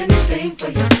done anything for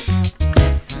you,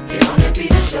 you only be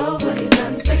to show what he's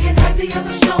done. Saying, has he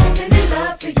ever shown any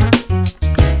love to you?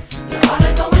 You ought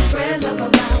to go and spread love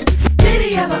around. Did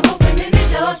he ever open any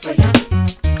doors for you?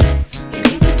 You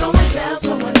need to go and tell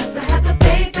someone else to have the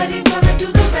faith that he's gonna do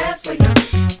the rest for you.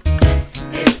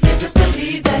 If you just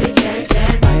believe that he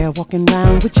can. Why you walking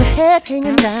around with your head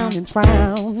hanging down and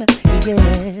frown?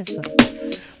 Yes.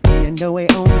 You know he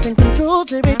owns and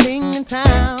controls everything in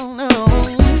town.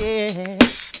 Oh, yeah.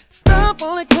 Stop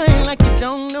on a crane like you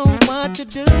don't know what to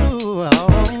do.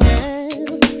 Oh,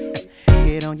 yes.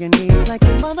 Get on your knees like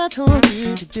your mother told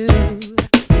you to do.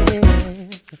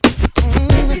 Yes.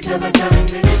 If he's ever done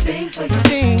anything for you,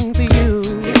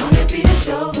 get on your feet and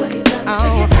show what he's done for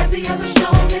you. Has he ever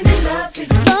shown any love to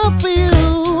you? Love for you.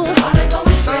 Your heart will go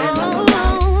and spread love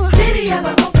around. Did he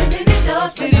ever open any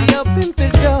doors for you? Did he open the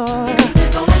door? You need to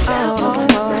go and tell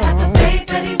someone else to have the faith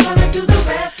that he's gonna do the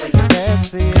rest for you.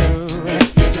 Best for you.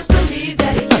 If you just believe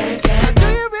that he can. Do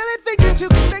you really think that you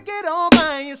can make it all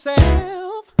by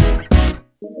yourself?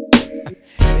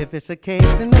 If it's a case,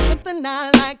 then there's something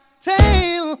I like to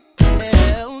tell.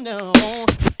 Hell no.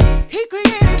 He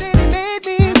created and made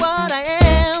me what I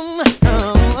am.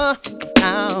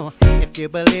 Oh. If you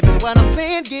believe in what I'm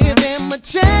saying, give him a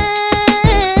chance.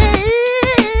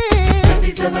 If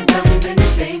he's ever done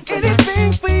anything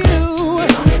for you,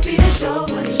 get on your feet and show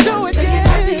what he's done for you.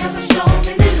 Has he ever shown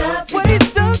any love to you? What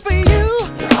he's done for you.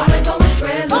 Your heart will go and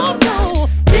spread love around.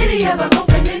 Did he ever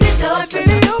open any doors for you?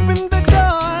 Did he open the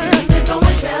door? You need to go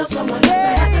and tell someone else to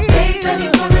have the faith that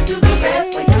he's gonna do the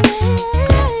rest for you.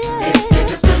 If you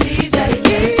just believe that he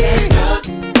can.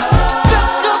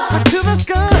 Look up to the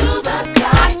sky.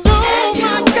 I know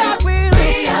my God will.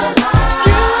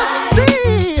 You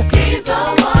see, He's the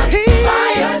one by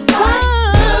your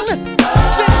side.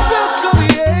 just look over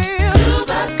here. To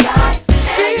the sky.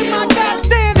 See my God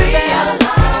standing there.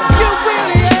 You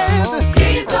really is.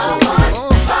 He's the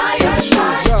one by your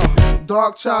side. Yo,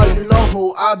 dark child, you know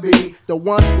who I be. The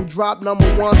one who dropped number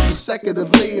one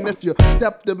consecutively. And if you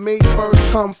step to me, first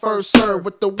come, first serve.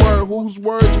 With the word, whose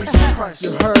word? Jesus Christ.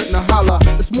 You heard, now holla.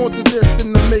 It's more to this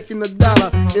than the making a dollar.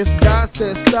 If God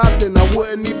said stop, then I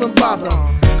wouldn't even bother.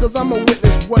 Cause I'm a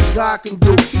witness what God can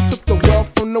do. He took the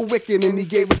wealth from the wicked and he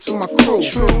gave it to my crew.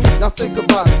 Now think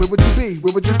about it. Where would you be?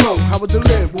 Where would you go? How would you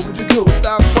live? What would you do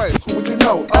without Christ? Who would you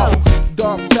know? Oh,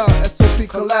 dark child, SOP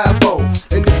collabo.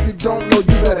 And if you don't know,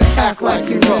 you better act like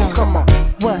you know. Come on.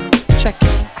 What? Check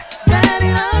it.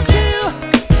 Daddy loves you.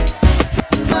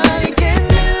 What he can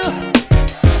do.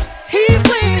 He's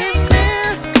waiting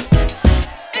there.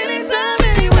 Anytime,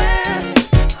 anywhere.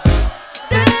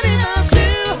 Daddy loves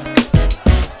you.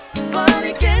 What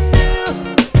he can do.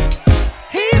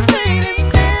 He's waiting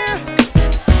there.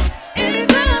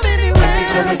 Anytime, anywhere.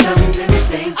 He's ever done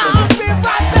anything for I'll you. be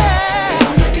right there. Get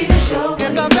on your feet and show what In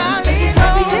he's the done. valley,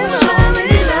 Has he ever shown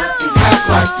any love to you? Act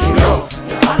like you know.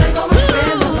 Your heart will go and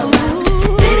spread love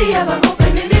around. Did he ever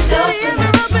open any doors for you?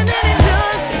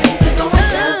 You need to go and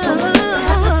tell someone else to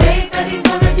have the faith that he's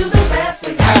gonna do the rest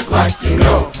for you. Act like you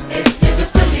know. If you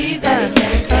just believe that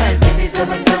he can. If he's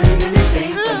ever done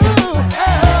anything for you,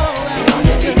 get on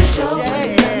your feet and show what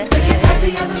he's done for you. Has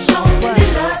he ever shown any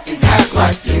love to you? Act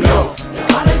like you know. Your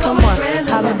heart will go and spread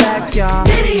love Holla back, y'all. around.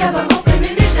 Did he ever open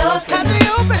any doors for Have you? they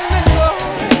opened the door?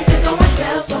 You need to go and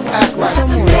tell someone else Act to like have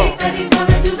you the know. faith that he's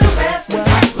gonna do the rest for you.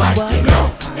 Act like you know.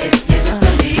 If you just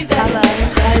believe that he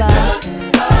can.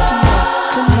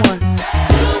 Come on.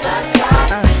 To the sky,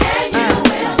 and you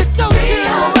will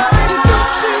realize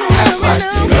Act like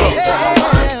you know.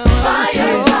 by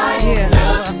your side. Yeah.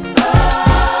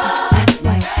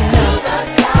 To the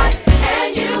sky, and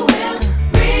you will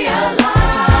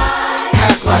realize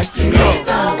Act like you know. he's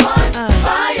the one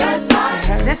by your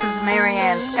side. This is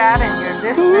Marianne Scott, and you're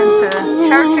listening to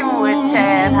Churchin with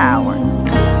Chad Howard.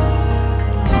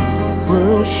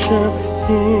 Worship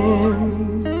Him,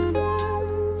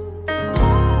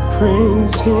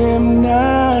 praise Him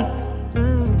now,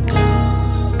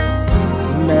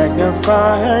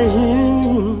 magnify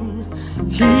Him.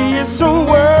 He is so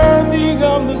worthy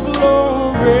of the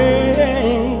glory.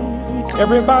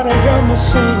 Everybody help me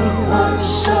sing.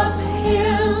 Worship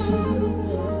him,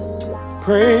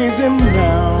 Praise Him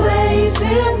now, praise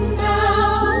him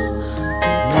now,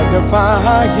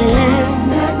 magnify Him.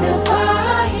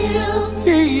 magnify him.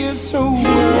 He is so He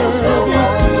is so worthy.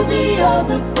 worthy of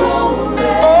the glory.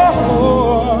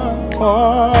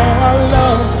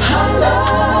 I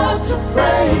love to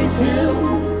praise him.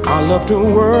 I love to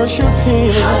worship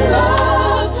Him. I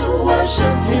love to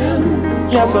worship him.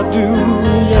 Yes, I do.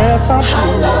 Yes, I I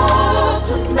do. love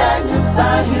to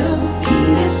magnify him. He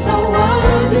is so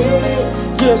worthy.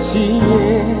 Yes, He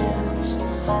is.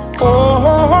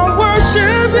 Oh,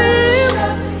 worship Him.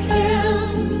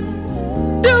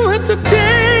 Do it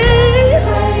today.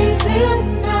 Praise him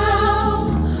now.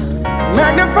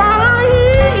 Magnify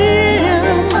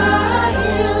Him. Magnify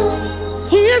him.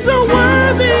 He is so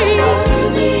worthy.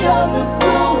 Worthy of the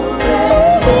glory.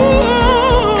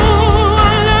 Oh,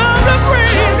 I love to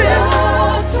praise Him.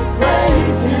 Love to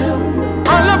praise him. I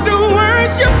love to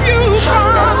worship You,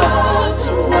 Father. Love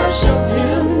to worship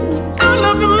him. I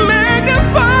love to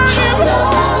magnify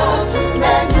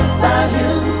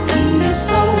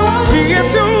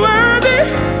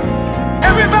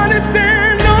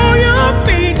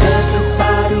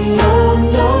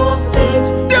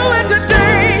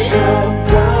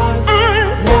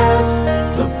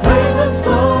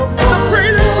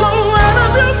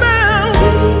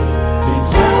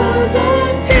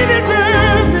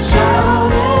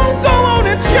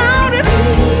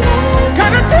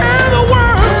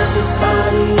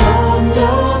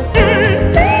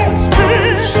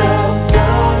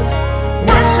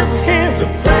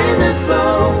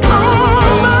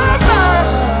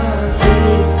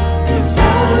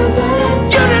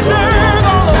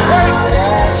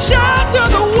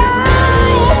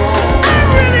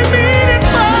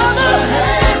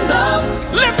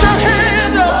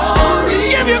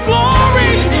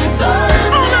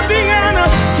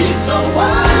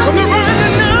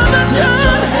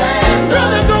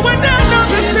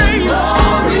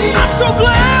so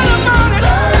glad about it.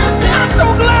 I'm so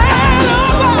glad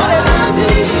about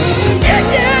it. Yeah,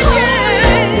 yeah, yeah.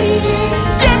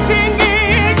 Yes, he is.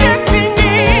 Yes, he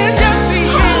is. Yes, he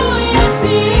is. Yes,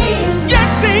 he is.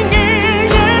 Yes, he is.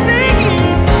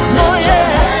 Oh,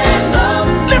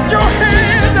 yeah. Lift your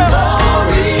hands up.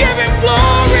 Give him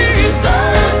glory. He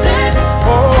deserves it. Lift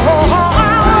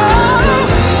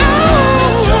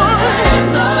your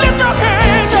hands up.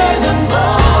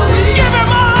 Give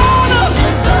him honor. He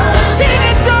deserves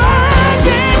it.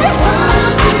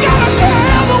 I gotta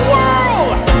tell the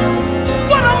world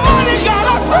what a mighty God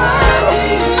I serve.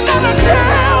 I gotta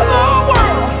tell the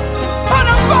world what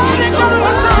a mighty God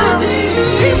I serve.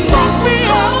 He broke me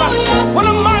up. What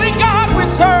a mighty God we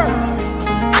serve.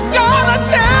 I gotta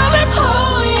tell him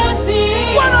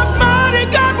what a mighty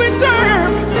God we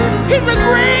serve. He's the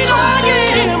great I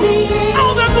am.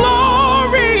 All the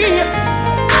glory.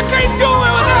 I can't do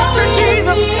it without you,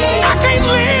 Jesus. I can't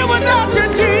live without you,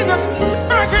 Jesus.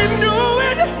 I can't do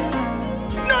it.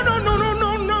 No, no, no, no,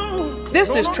 no, no. This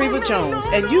is Treva Jones,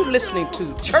 and you listening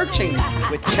to Churchin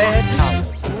with Chad Howard.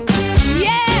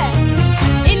 Yeah.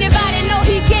 Anybody know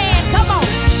he can? Come on.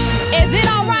 Is it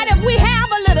all right if we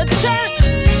have a little church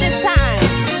this time?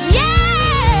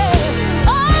 Yeah.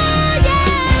 Oh,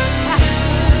 yeah.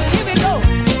 Here we go.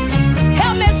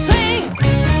 Help me sing.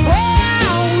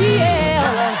 Well,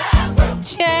 yeah.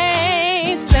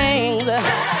 Change things.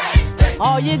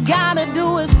 All you gotta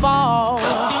do is fall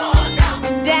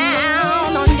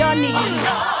down on your knees.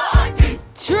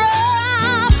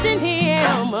 Trust in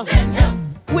him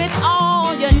with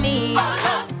all your needs.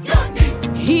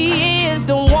 He is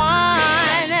the one.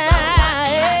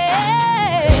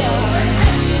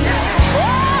 Oh,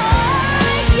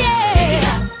 yeah.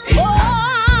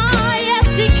 Oh,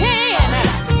 yes, he can.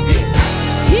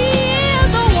 He is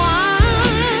the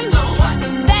one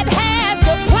that has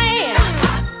the plan.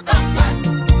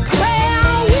 Prayer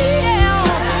will.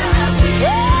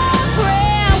 Yeah,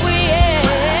 prayer will.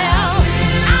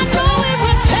 I know it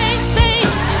will change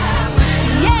things.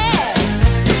 Yeah.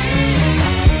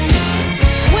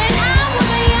 When I was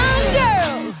a young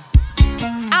girl,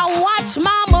 I watched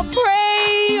Mama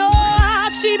pray. Oh,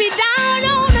 she be down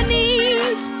on her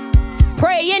knees,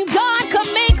 praying God could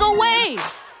make a way.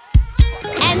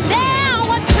 And there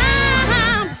were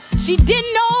times she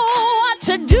didn't know what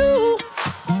to do,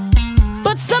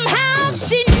 but somehow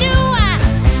she knew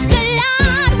the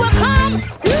Lord would come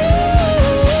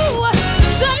through.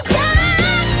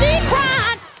 Sometimes she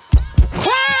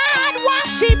cried while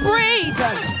she prayed,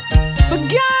 but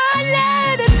God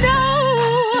let her know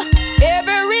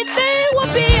everything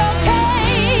will be okay.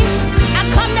 I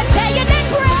come to tell you that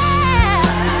prayer,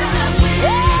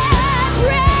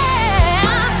 prayer,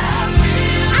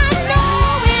 I know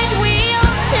it will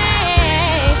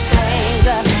change things.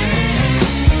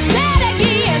 Say it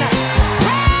again,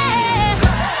 prayer.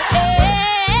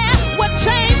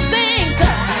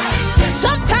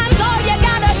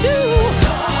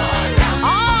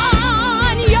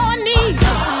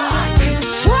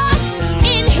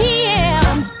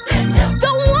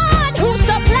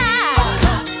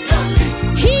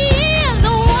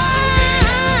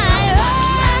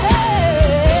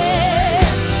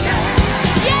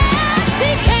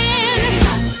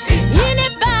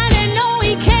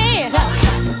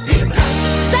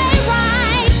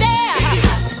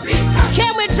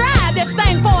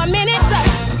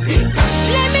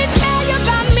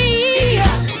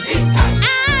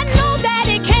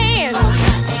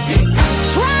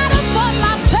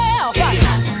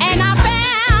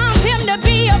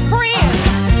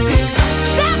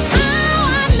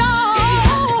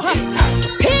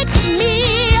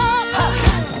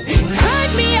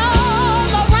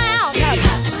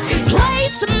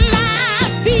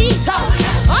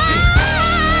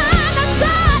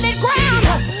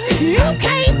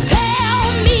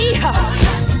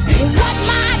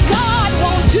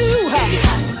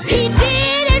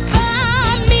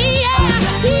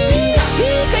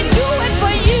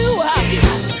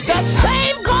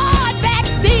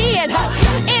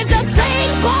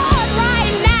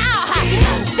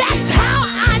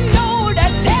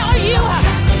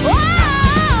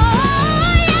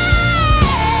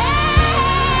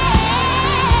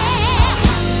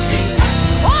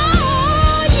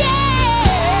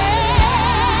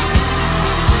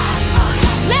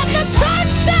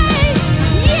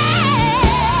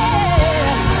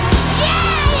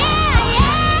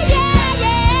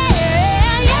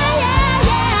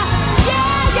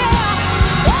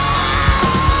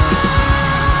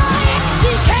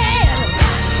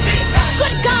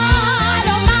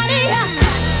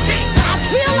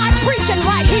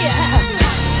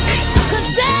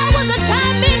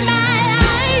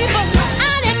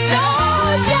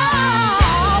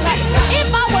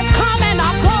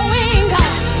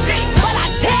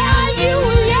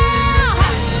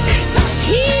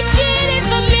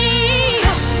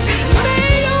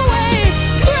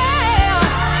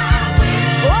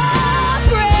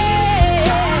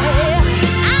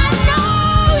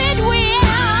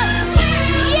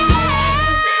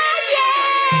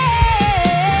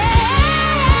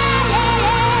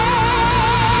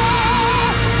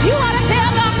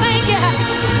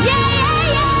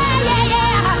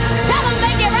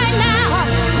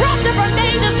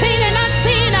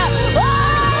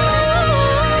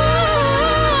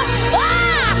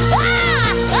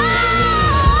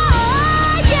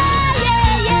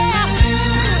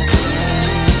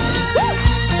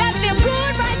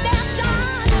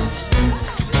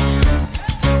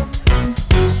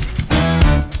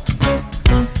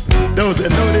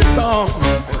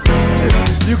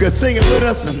 could sing it with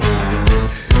us.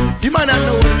 You might not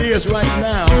know what it is right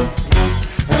now,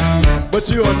 but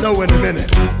you'll know in a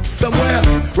minute. Somewhere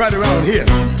right around here.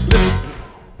 Listen.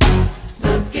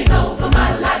 Looking over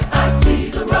my life, I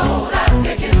see the road I've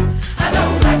taken. I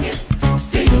don't like it.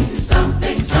 Seems some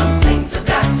things have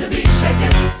got to be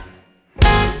shaken.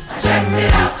 I checked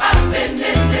it out. I've been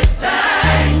in this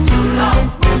thing too long.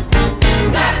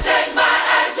 Gotta change my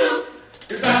attitude.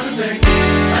 It's time to sing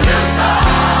a new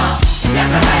song. Yes,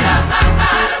 I made up my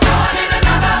mind. I'm going in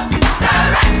another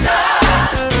direction.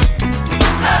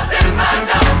 'Cause if I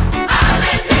don't, I'll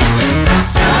end in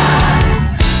destruction.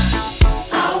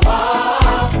 I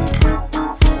walk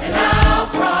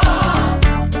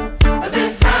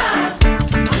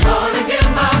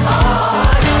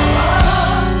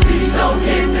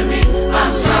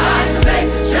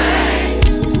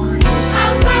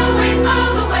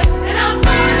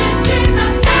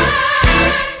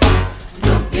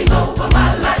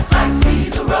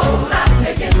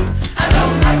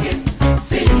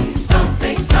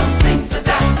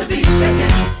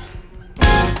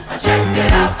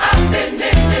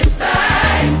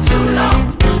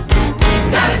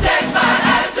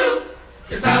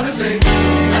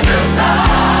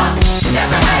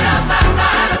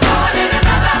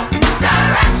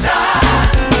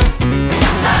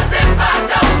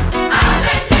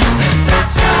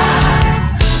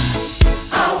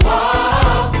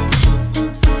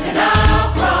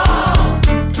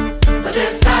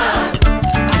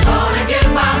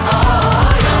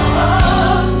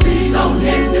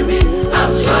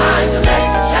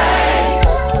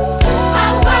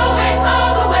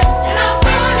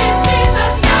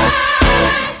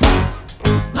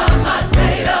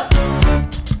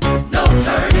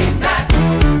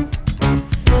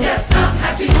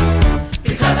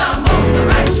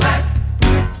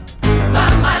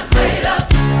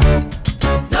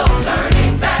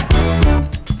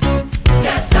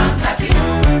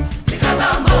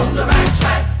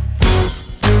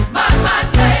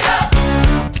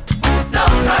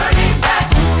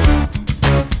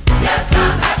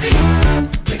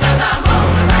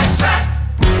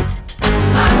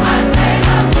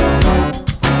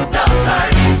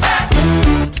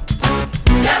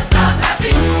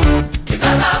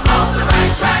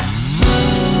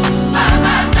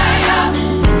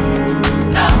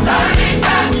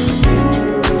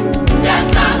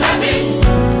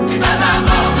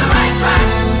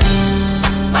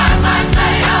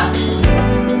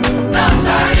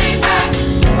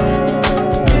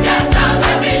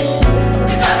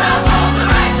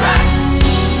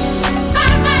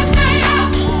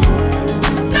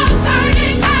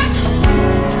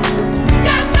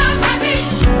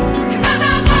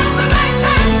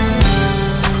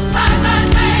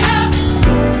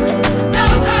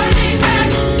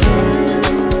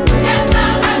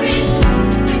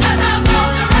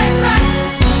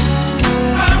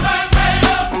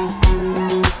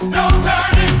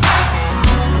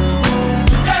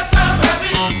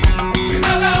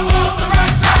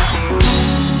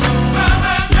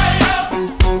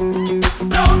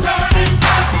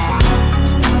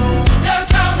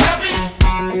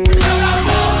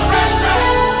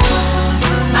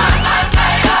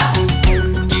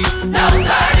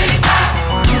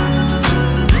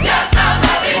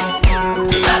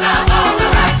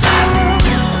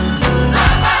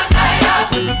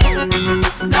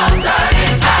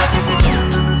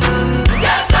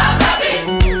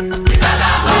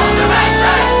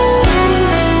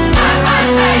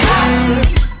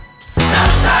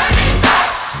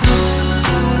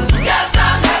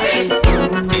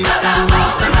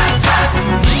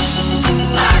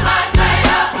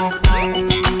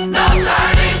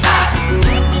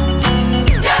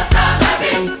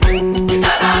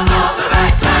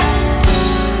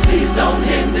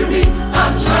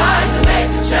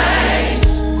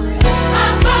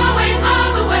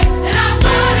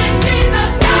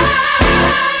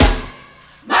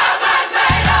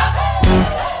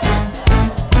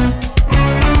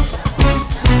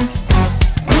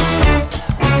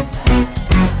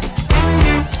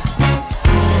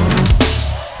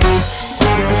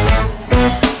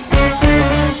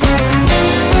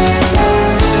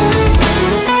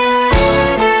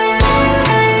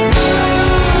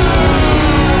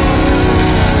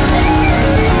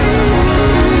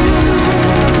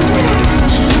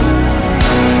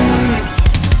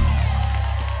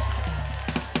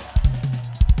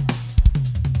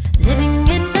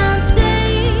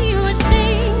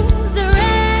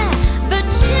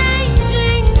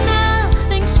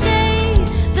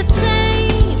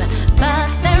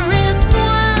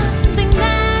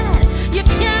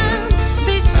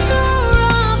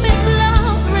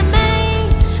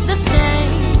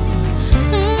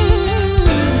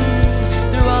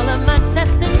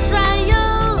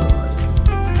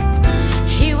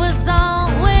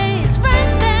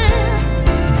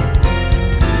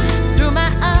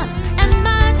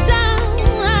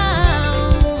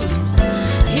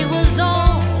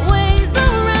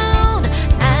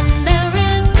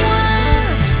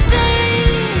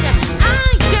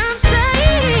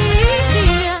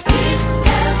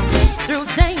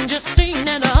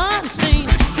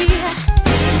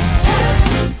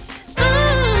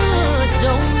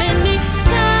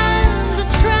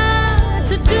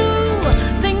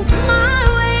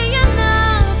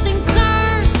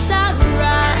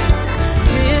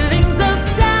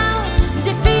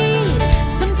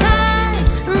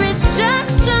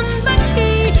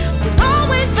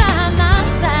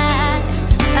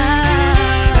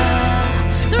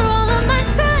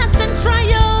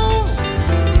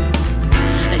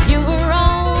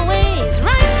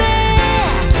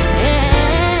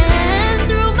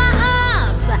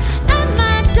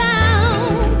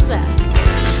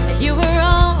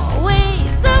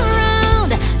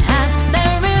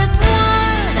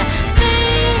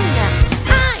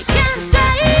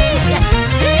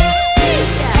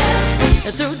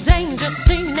through danger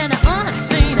seen and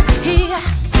unseen. He,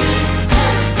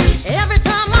 every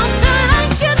time I feel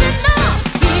like giving up,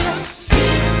 he,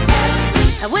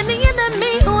 when the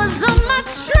enemy was on my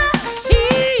track,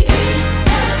 he,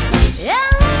 yeah,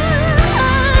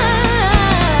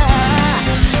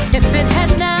 if it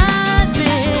had not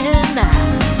been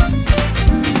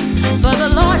for the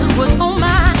Lord who was on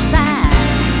my side,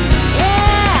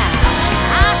 yeah,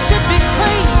 I should be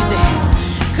crazy.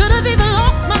 Could have even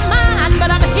lost my mind, but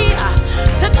I'm here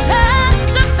to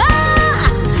testify.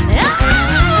 Oh,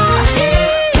 he,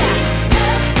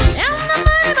 and I'm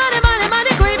mighty,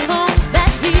 mighty grateful that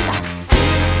he,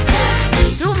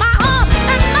 through my ups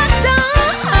and my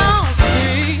downs,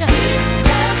 see,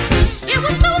 it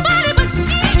was nobody but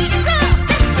Jesus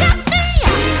that kept me.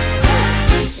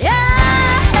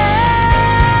 Yeah,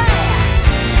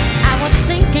 I was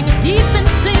sinking deep in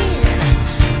sin,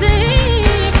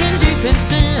 sinking deep in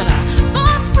sin,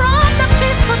 far from the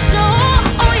peaceful shore.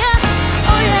 Oh yes,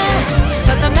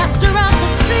 but the master of the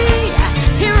sea,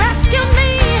 he rescued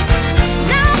me.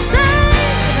 Now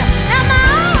saved am I.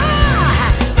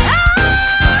 Oh,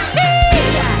 he,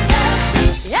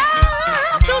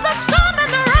 yeah, through the storm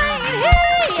and the rain, he,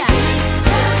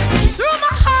 through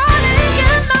my heartache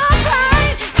and my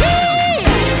pain, he,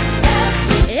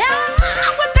 yeah,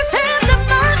 with his hand of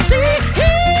mercy,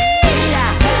 he,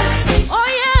 oh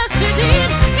yes, he did.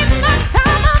 In my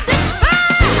time of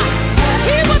despair,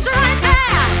 he was right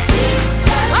there.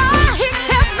 Oh, he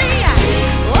kept me.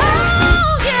 Oh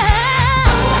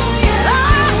yes,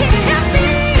 oh, he kept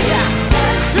me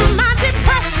through my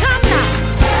depression.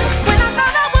 When I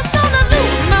thought I was gonna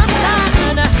lose my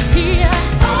mind, he,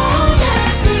 oh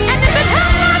yes, and if it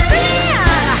had not been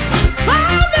for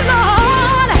the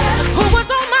Lord who was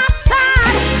on my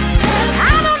side,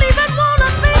 I don't even wanna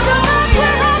think about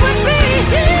where I would be.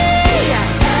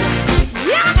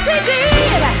 Yes, he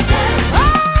did.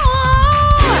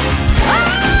 Oh,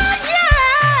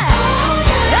 yeah.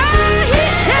 He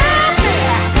kept me.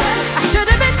 I should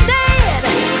have been dead,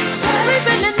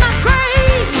 sleeping in my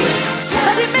grave,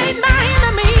 but he made my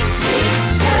enemies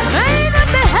made them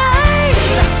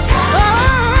behave.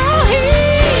 Oh, he,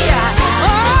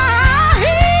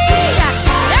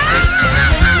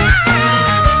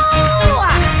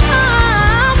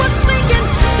 I was sinking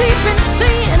deep in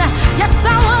sin. Yes, I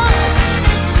was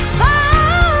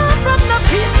far from the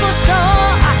peaceful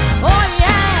shore. Oh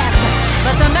yes,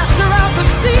 but the master of the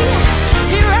sea,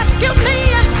 he rescued me.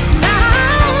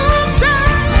 Now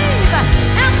saved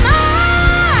am I.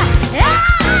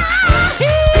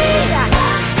 He,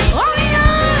 oh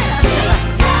yes,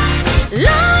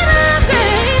 Lord, I'm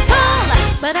grateful,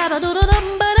 but I'm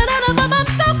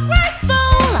so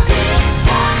grateful.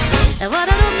 I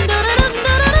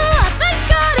thank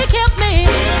God he kept me.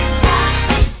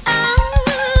 Oh,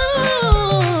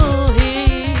 he,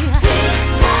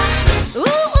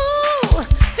 ooh,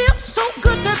 feels so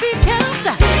good to be kept,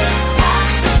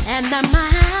 and I'm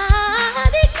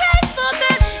mighty grateful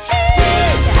that he,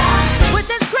 with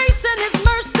his grace and his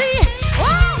mercy,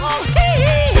 oh, he,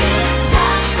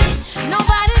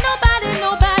 nobody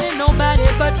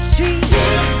but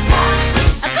Jesus.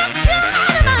 A good God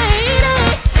Almighty,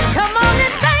 come on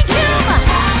and thank him.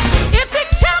 If he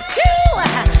kept you, I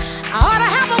ought to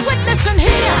have a witness in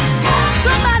here,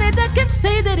 somebody that can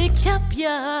say that he kept you.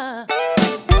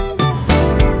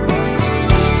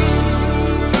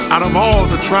 Out of all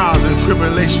the trials and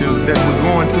tribulations that we're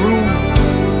going through,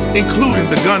 including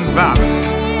the gun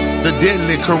violence, the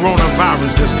deadly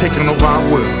coronavirus that's taken over our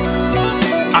world,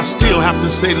 I still have to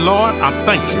say, Lord, I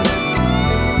thank you,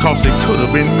 because it could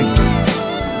have been me.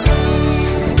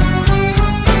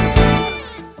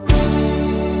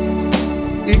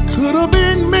 It could have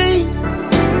been me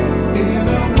in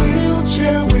a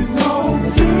wheelchair with no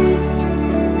feet.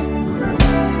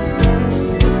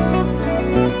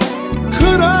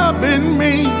 Could have been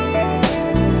me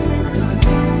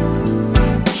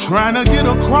trying to get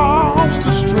across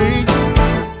the street.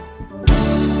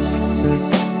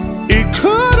 It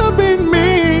could have been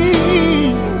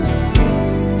me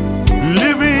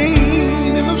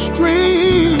living in the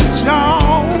streets,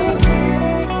 y'all.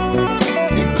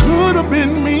 It could have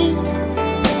been me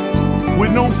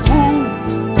with no food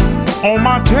on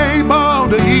my table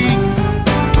to eat.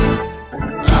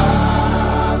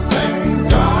 I thank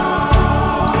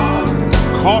God,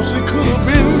 'cause it could have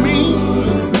been me.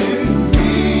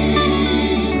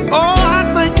 Oh, I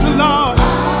thank the Lord. I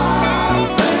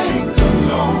thank the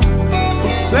Lord for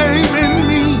saving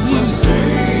me.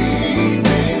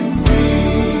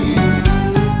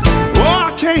 Oh, I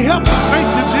can't help but thank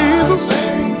you, Jesus.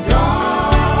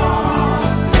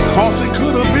 'Cause it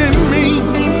could have been me.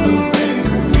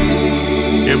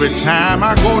 Every time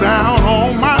I go down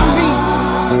on my knees,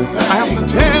 I have to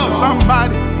tell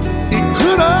somebody it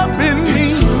could have been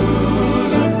me.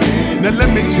 Now let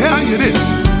me tell you this.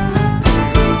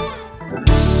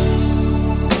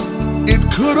 It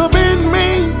could have been me,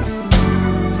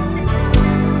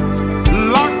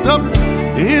 locked up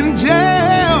in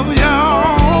jail,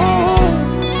 y'all.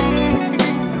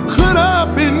 Could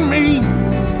have been me,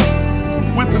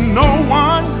 with no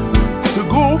one to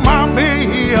go my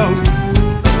bail.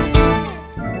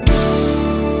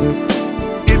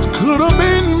 It could have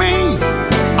been me,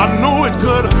 I know it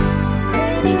could have.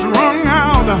 Strung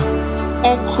out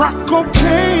on crack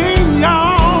cocaine,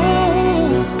 y'all.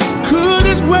 Could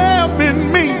as well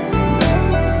been me,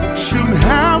 shooting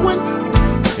heroin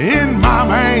in my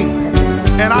vein.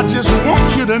 And I just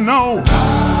want you to know, I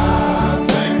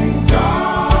thank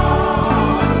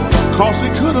God, 'cause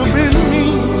it could have been me.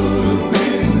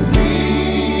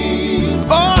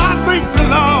 Oh, I thank the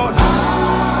Lord,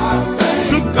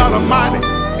 good God Almighty,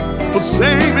 for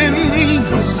saving me.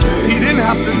 He didn't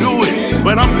have to do it,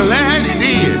 but I'm glad he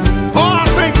did. Oh, I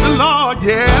thank the Lord,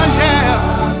 yeah, yeah.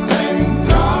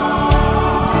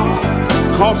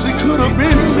 'Cause it could have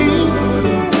been me.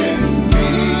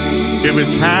 Every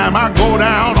time I go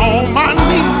down on my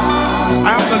knees, I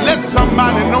have to let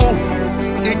somebody know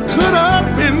it could have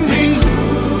been me.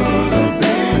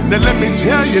 Now let me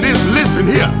tell you this, listen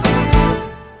here.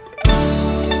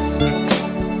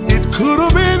 It could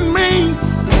have been me,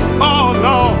 oh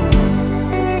Lord,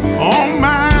 on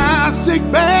my sick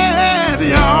bed,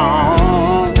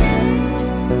 y'all.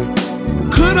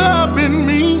 Could have been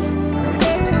me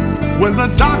when the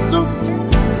doctor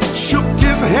shook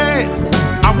his head.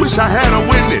 I wish I had a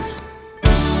witness.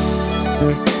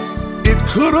 It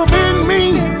could have been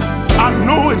me, I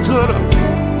know it could have,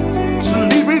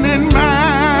 sleeping in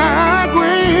my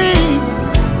grave.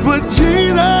 But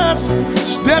Jesus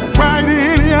stepped right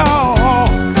in, y'all,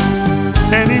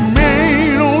 and he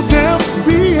made old death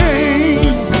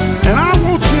behave. And I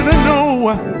want you to know,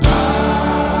 I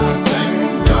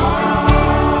thank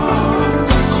God,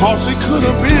 'cause it could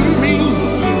have been me.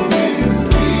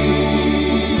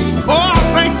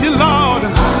 Thank you, Lord,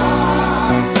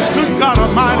 good God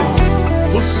Almighty,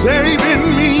 for saving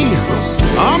me.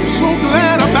 I'm so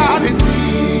glad about it.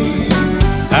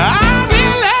 I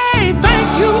really thank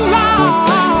you,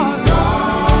 Lord.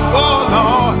 Oh,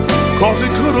 Lord, 'cause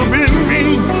it could have been me.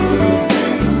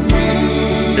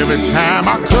 Every time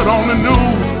I cut on the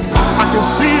news, I can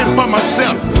see it for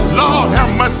myself. Lord,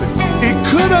 have mercy. It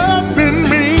could have been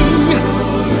me.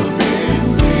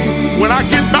 When I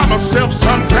get by myself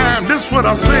sometime, this is what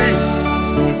I say.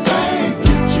 Thank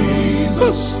you,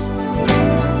 Jesus.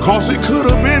 'Cause it could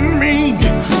have been me.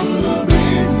 It could have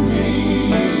been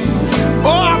me.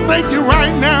 Oh, I thank you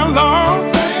right now, Lord.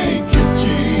 Thank you,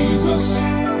 Jesus.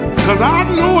 'Cause I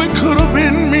know it could have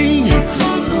been me. It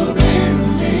could have been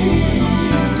me.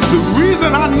 The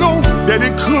reason I know that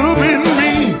it could have been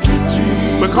me,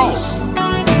 because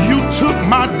you took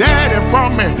my daddy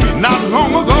from me not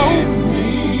long ago.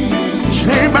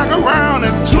 Came back around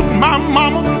and took my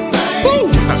mama. Woo.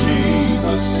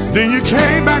 Then you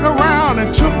came back around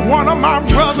and took one of my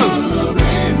brothers.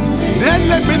 That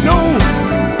let me know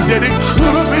that it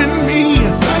could have been me.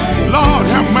 Lord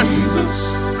have mercy.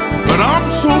 But I'm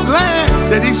so glad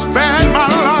that he spared my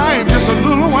life just a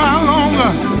little while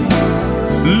longer.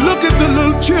 Look at the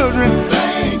little children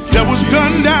that was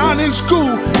gunned down in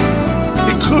school.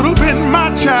 It could have been my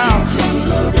child.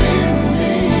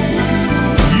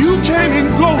 Can't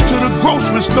even go to the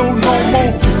grocery store no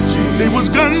more. They was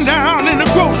gunned down in the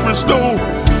grocery store.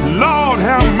 Lord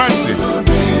have mercy.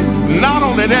 Not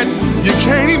only that, you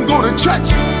can't even go to church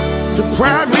to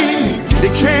prayer meeting. They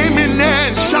came in there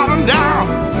and shot them down.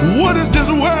 What is this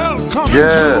world coming to?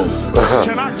 Yes,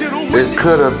 it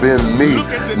could have been me.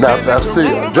 Now that's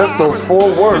it. Just those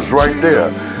 4 words right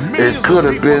there. It could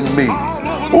have been me.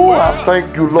 Oh, I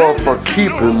thank you, Lord, for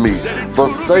keeping me, for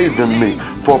saving me,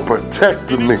 for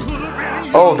protecting me.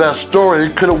 Oh, that story,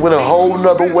 it could have went a whole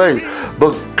nother way,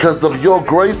 but because of your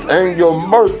grace and your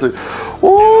mercy.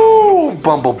 Ooh,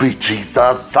 Bumblebee,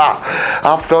 Jesus.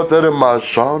 I felt that in my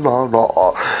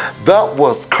shana. That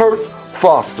was Kurt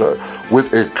Foster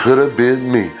with It Could Have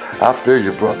Been Me. I feel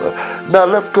you, brother. Now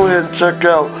let's go ahead and check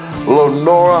out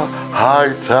Lenora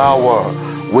Hightower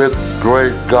with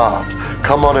Great God.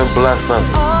 Come on and bless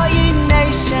us. All ye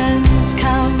nations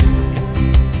come,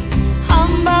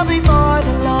 humble before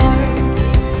the Lord,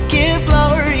 give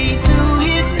glory to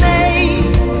his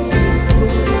name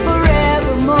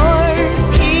forevermore.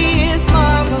 He is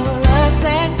marvelous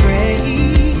and great.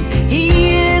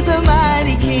 He is a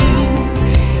mighty King.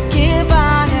 Give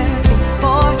honor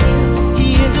before him.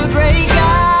 He is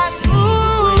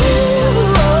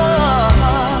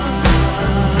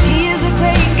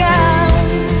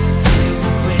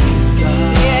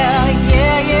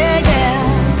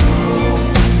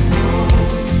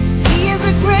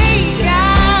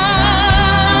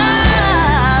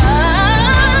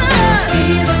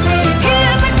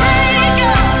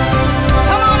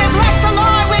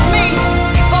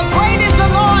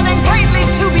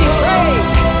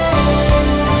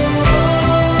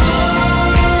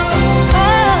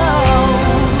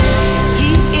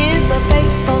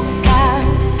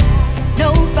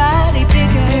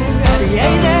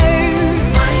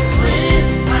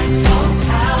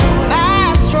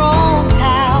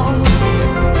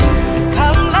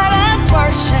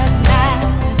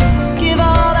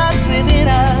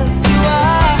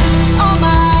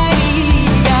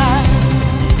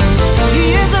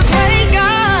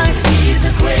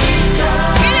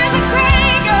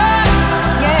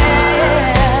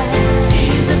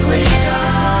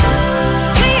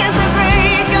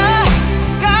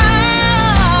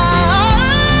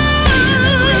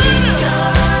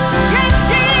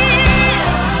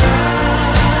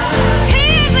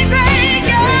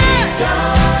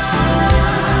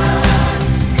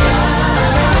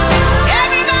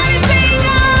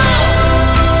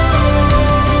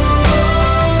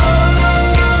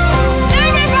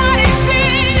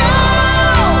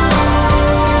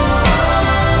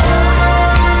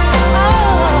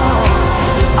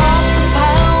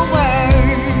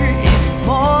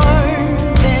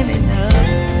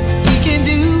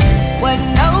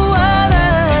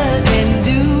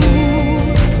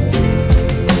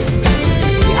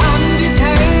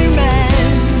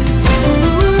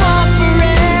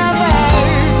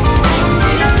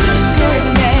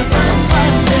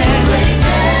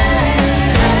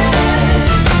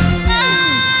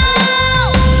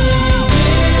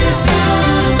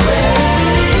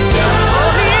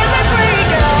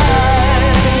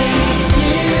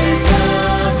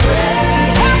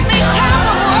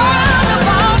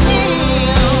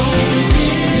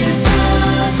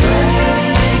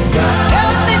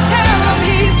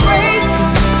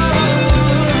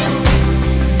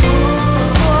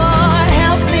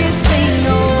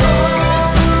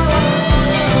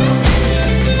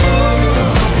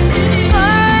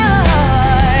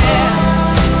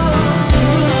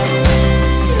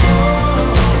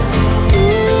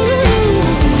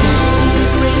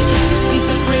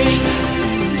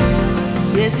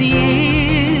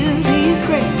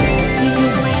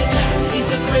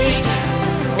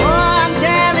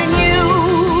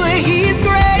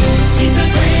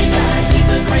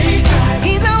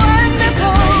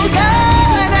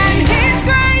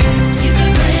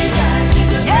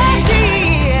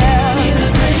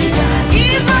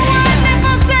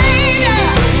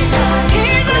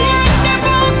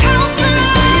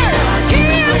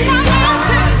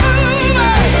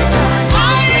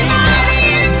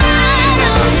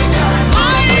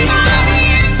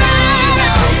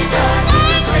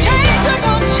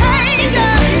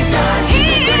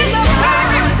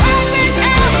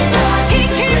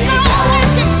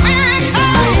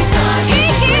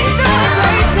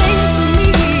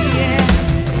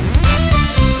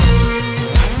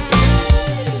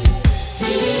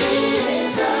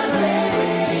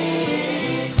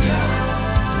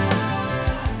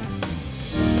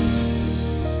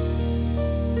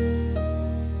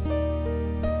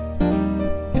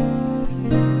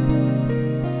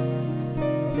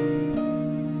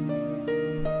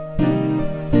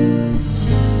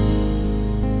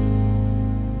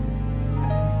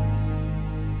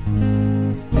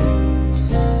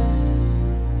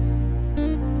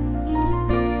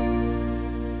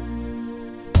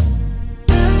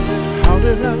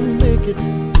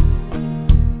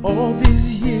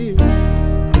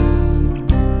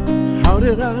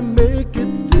did I make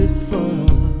it this far?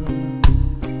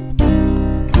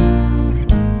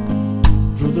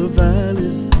 Through the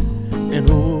valleys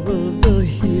and over the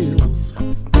hills,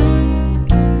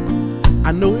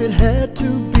 I know it had to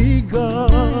be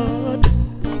God.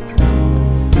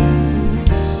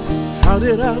 How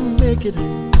did I make it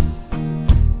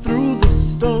through the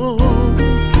storm?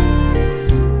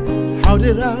 How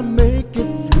did I make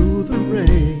it through the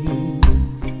rain?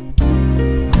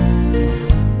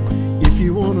 If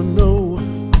you want to know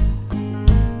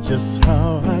just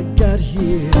how I got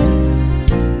here,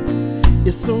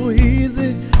 it's so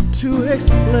easy to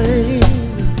explain.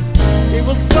 It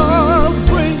was God's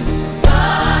grace.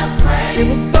 God's grace. It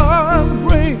was God's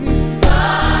grace.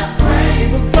 God's grace.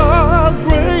 It was God's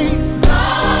grace.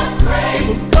 God's grace. It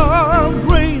was God's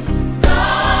grace.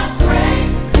 God's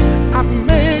grace. I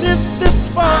made it this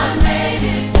far. I made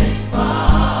it this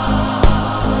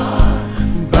far.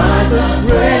 By the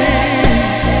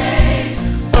grace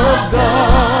of God.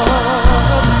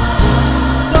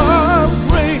 God's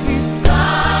grace.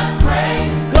 God's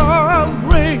grace. God's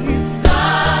grace.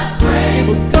 God's grace. It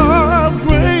was God's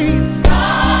grace.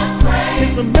 God's grace.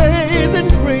 His amazing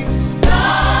grace.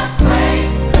 God's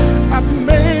grace. I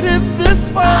made it this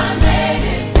far. I made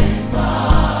it this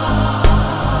far.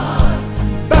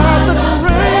 By the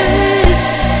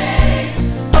grace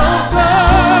of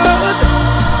God.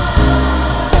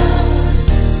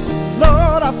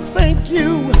 Lord, I thank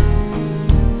you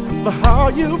for how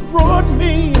you brought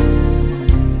me.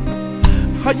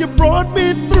 How you brought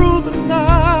me through the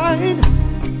night.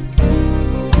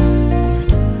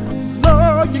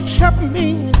 Lord, you kept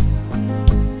me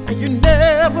and you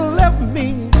never left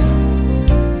me.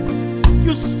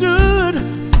 You stood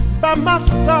by my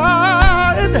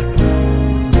side.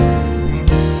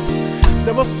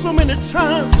 There were so many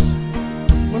times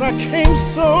when I came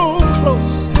so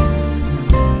close.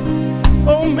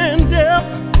 Old man death,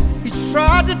 he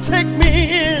tried to take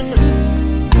me in.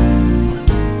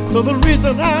 So the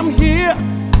reason I'm here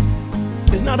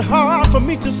is not hard for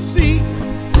me to see.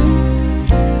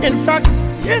 In fact,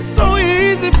 it's so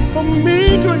easy for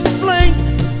me to explain.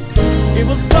 It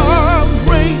was God's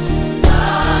grace.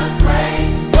 God's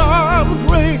grace. God's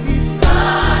grace.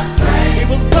 God's grace. It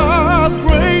was God's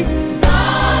grace.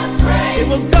 God's grace. It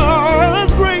was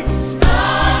God's grace.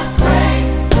 God's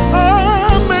grace. I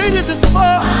made it this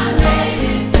far. I made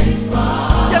it this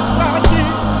far. Yes, I did.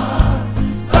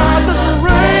 By the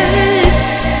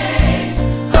grace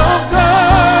of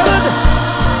God.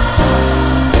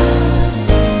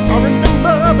 I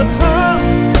remember the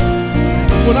times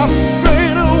when I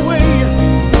strayed away.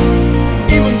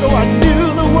 Even though I knew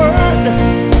the word,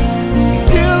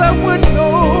 still I wouldn't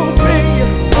obey.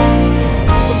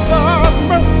 But God's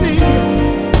mercy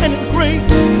and His grace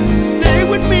stayed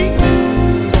with me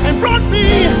and brought me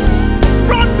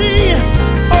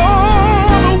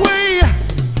all the way.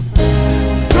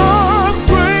 God's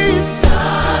grace.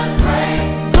 God's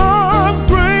grace. God's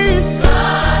grace.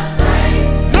 God's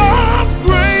grace. God's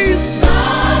grace.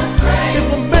 God's grace. His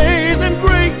amazing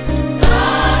grace.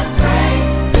 God's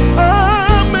grace. I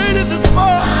made it this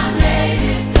far. I made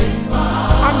it this far.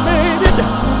 I made it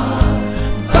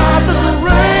by the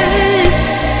grace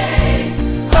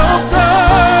of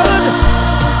God.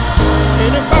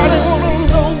 Anybody wanna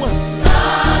know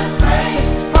God's grace?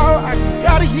 Just how I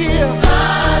got here?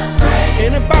 God's grace.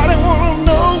 Anybody wanna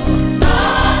know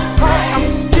God's how grace? I'm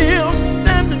still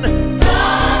standing?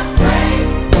 God's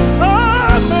grace. I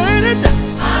made it.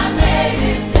 I made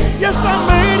it this yes, far. I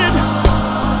made it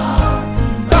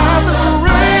by the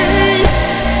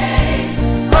grace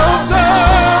of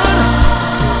God.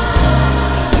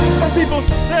 Some people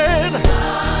said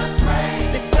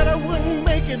they said I wouldn't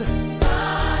make it.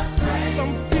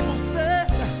 Some people said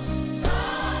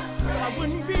that I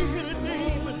wouldn't be here today,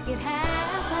 but it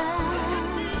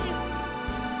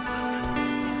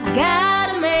I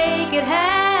gotta make it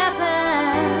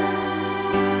happen.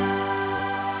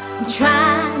 I'm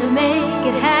trying to make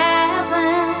it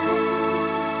happen.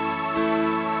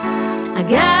 I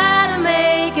gotta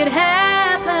make it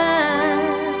happen.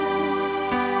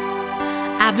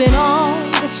 I've been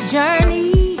on this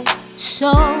journey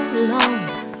so long.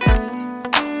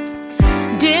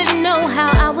 Didn't know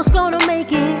how I was gonna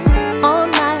make it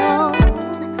on my own.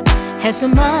 Had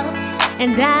some ups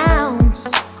and downs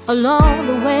along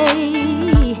the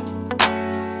way.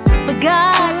 But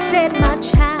God said, my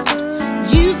child,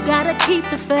 you've gotta keep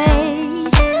the faith.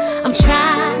 I'm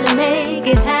trying to make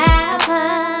it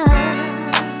happen.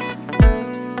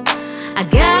 I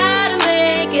gotta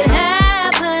make it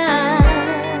happen.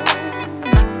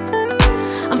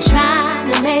 I'm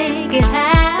trying to make it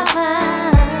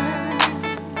happen.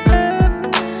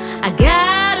 I got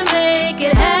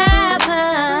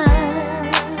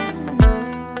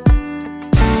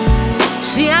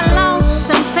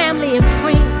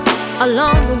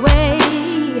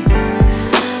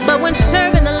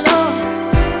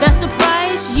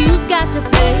you've got to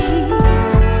pay.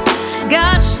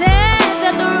 God said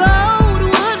that the road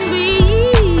would be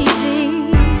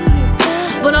easy,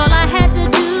 but all I had to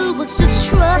do was just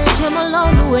trust him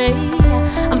along the way.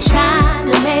 I'm trying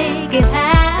to make it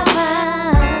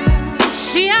happen.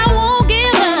 See, I won't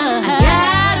give up. I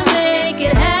gotta make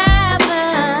it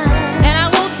happen, and I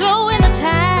won't throw in the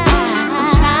towel. I'm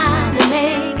trying to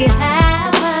make it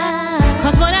happen,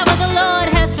 'cause whatever the Lord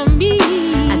has for me,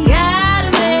 I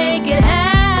gotta make it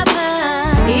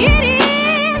happen. It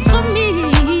is for me.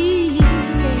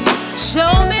 So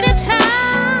many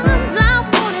times I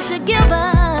wanted to give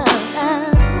up,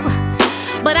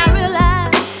 but I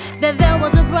realized that there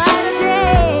was a brighter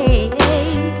day.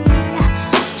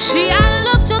 See, I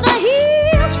look to the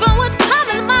hills from which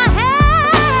cometh my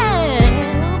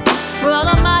help, for all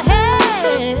of my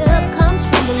help comes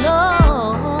from the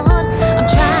Lord. I'm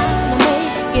trying to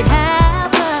make it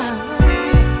happen.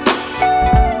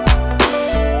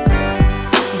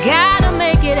 Gotta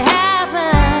make it happen.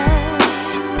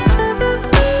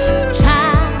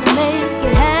 Trying to make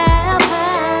it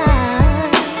happen.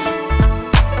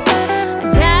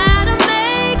 Gotta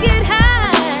make it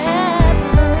happen.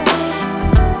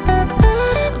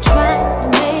 I'm trying to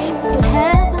make it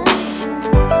happen.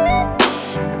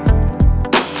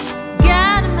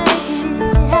 Gotta make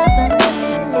it happen.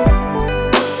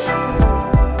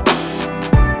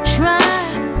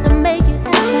 Trying to make it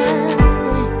happen.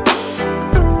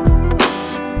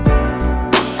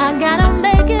 I gotta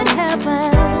make it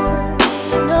happen.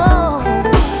 No,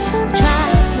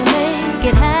 trying to make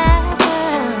it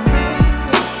happen.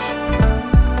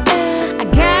 I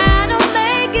gotta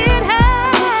make it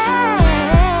happen.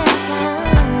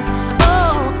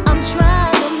 Oh, I'm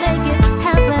trying to make it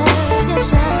happen. Yes,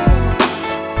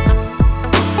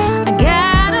 I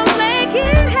gotta make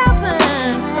it happen.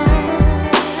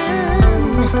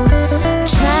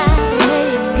 Trying to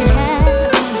make it happen.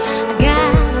 I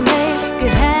gotta make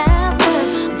it happen.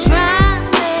 I'm trying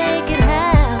to make it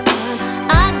happen.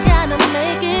 I gotta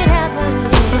make it happen.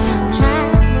 Yeah, I'm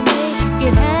trying to make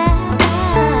it happen.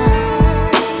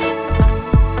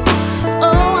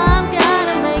 Oh, I've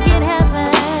gotta make it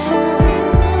happen.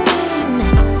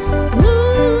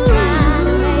 Ooh, trying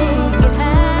to make it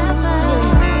happen.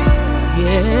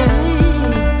 Yeah,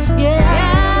 yeah,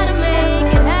 gotta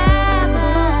make it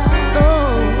happen.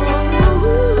 Oh,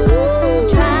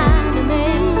 trying to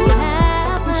make it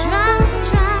happen. Trying.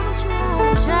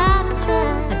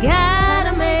 I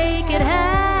gotta make it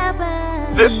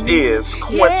happen. This is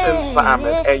Quentin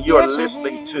Simon, and you're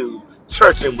listening to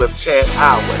Churchin' with Chad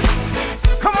Howard.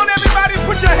 Come on, everybody,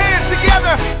 put your hands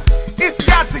together. It's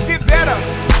got to get better.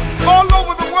 All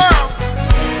over the world.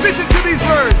 Listen to these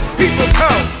words. People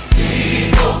come.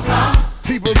 People come.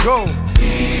 People go.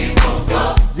 People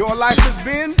go. Your life has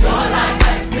been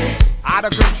out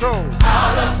of control.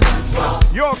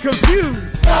 You're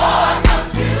confused.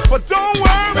 But don't worry.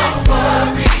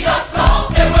 Your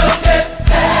soul, it will get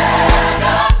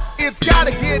better. It's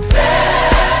gotta get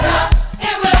better.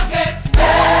 It will get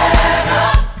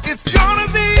better. It's gonna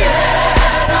be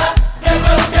better. It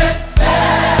will get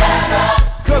better.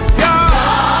 'Cause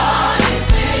God is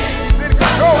in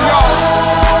control, y'all.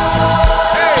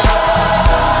 Hey.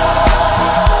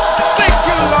 Thank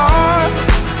you, Lord.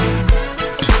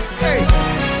 Hey.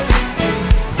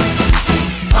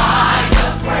 Find a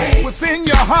praise within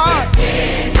your heart.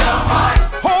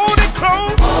 Hold it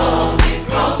close.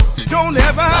 Don't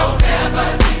ever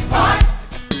depart.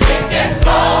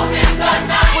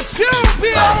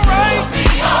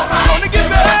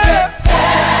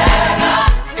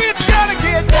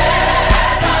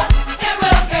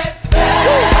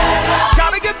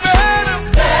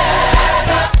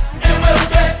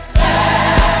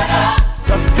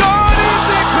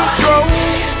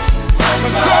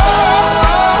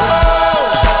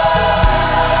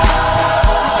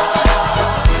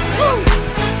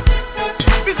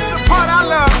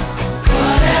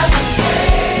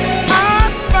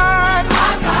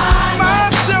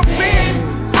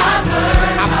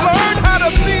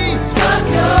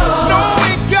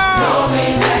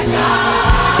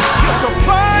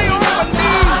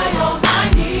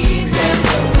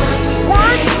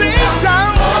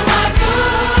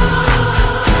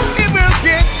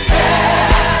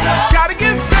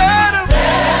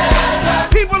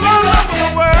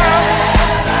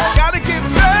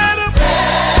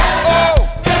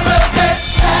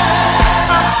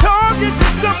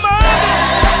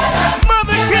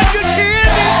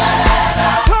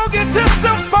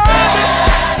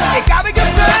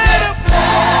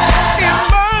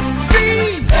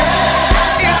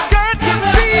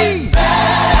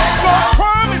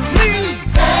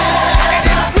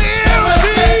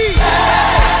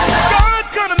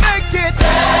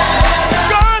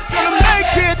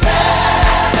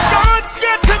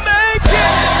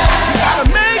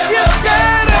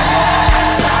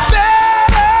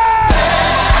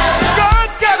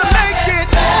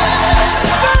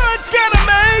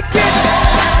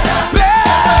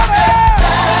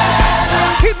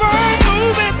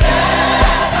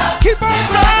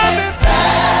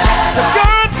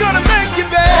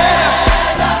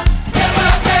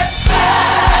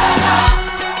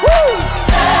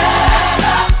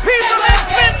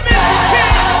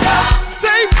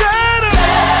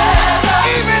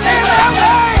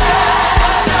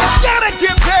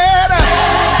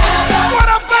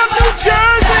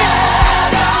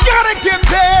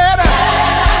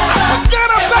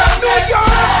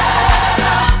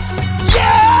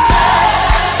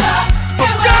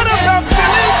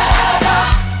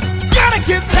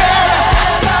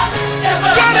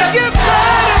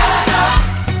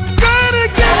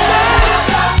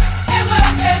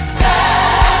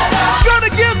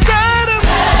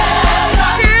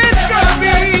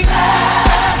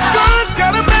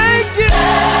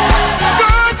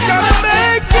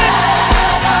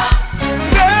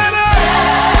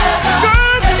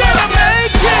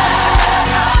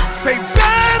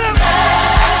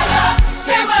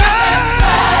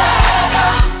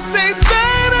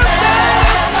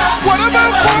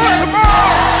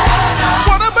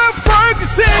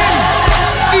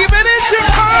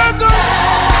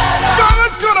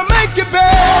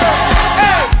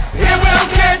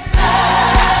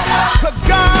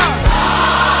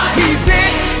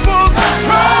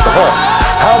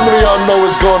 know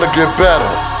it's gonna get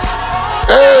better.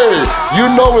 Hey,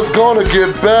 you know it's gonna get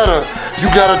better. You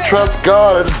gotta trust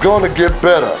God and it's gonna get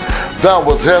better. That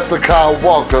was Hezekiah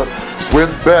Walker with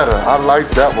Better. I like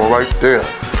that one right there.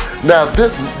 Now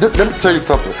let me tell you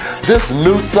something. This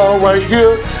new song right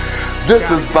here,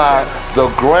 this is by the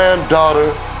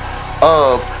granddaughter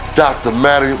of Dr.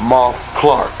 Mattie Moss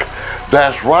Clark.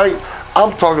 That's right,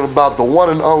 I'm talking about the one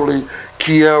and only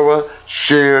Kiara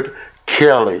Sheard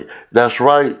Kelly. That's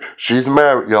right, she's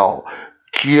married, y'all.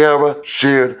 Kiara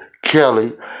Sheard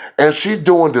Kelly. And she's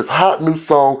doing this hot new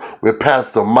song with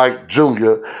Pastor Mike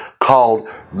Jr. called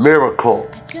Miracle.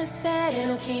 I just said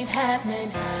it'll keep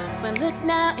happening, but look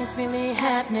now, it's really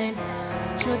happening.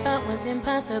 What you thought was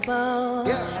impossible,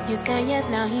 you say yes,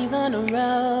 now he's on the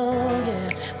road. Yeah.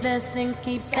 Blessings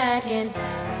keep stacking,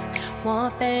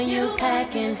 warfare you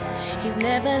packing. He's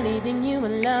never leaving you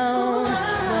alone.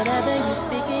 Whatever you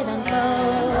speak, it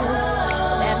unfolds.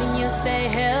 Whatever you say,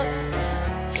 help,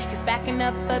 he's backing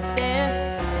up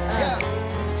there.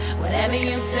 Whatever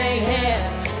you say here,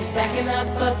 he's backing up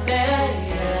there.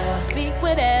 So speak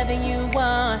whatever you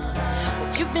want.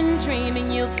 What you've been dreaming,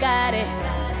 you've got it.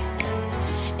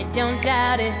 And don't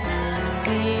doubt it.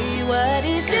 See what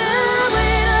he's doing.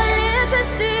 I live to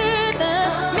see the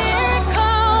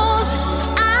miracles.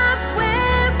 I'm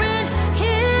wearing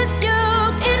his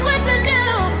yoke. In with the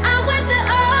new, out with the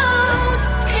old.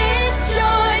 It's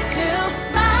joy to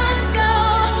my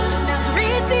soul. Now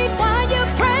receive what you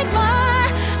pray for.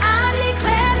 I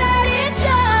declare that it's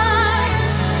yours.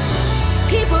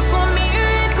 He performed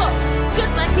miracles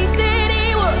just like he said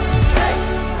he would.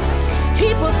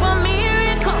 He performed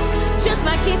miracles just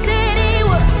like he said he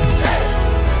would.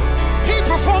 He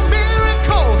performed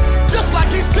miracles just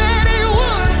like he said he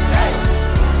would.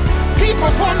 He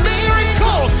performed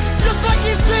miracles just like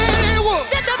he said he would.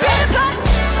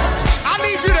 I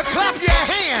need you to clap your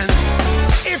hands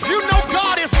if you know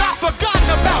God has not forgotten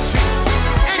about you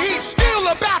and he's still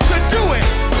about to do it.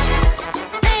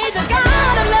 He's a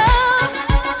God of love,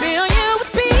 fill you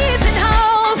with peace and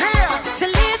hope. To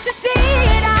live to see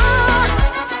it all,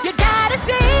 you gotta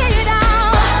see it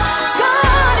all. Go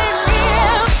on and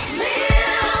live,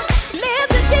 live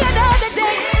to see another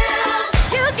day.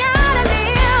 You gotta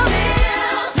live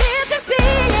to see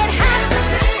it happen.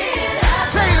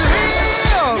 Say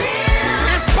live.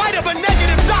 In spite of a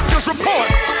negative doctor's report,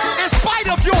 in spite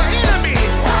of your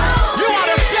enemies, you ought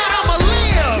to shout, I'ma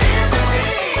live.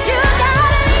 You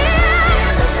gotta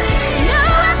live, no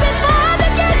weapon formed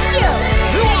against you.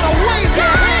 You ought to wave your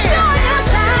God's hand. on your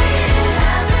side.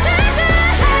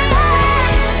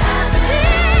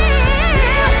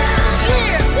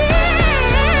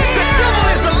 The devil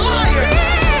is a liar.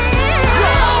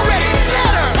 You're already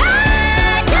better.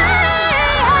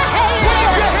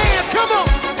 Wave your hands, come on.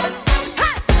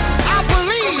 I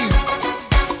believe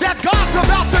that God's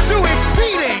about to do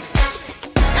exceeding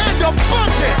and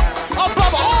abundant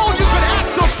above all you could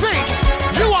ask or think.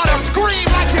 You ought to scream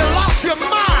like you lost your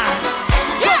mind.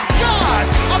 Because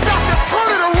God's about to turn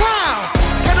it around.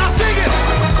 Can I sing it?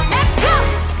 Let's go.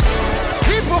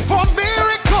 He performed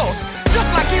miracles just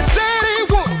like he said he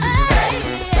would.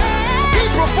 He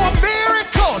performed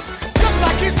miracles just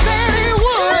like he said he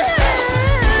would.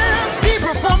 He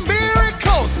performed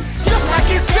miracles just like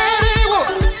he said he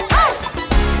would.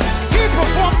 He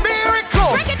performed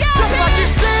miracles just like he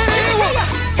said he would.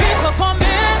 He performed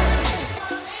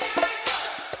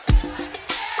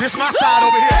This my side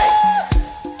over here.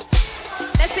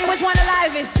 Let's see which one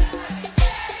alive is.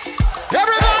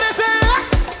 Everybody say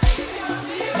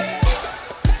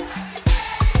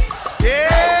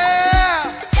yeah.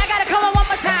 Y'all gotta come on one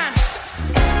more time.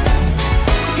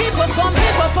 He performed,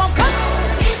 come on.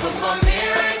 He performed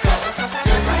miracles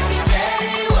just like he said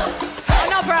he would. Oh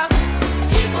no, bro.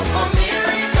 He performed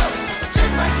miracles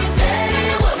just like he said he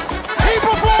would. He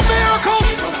performed miracles.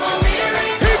 He performed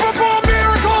miracles. He performed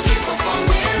miracles. He performed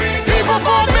miracles. He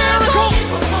performed miracles. He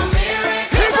performed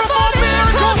miracles. He performed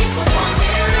miracles. He performed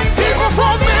miracles. He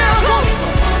performed miracles.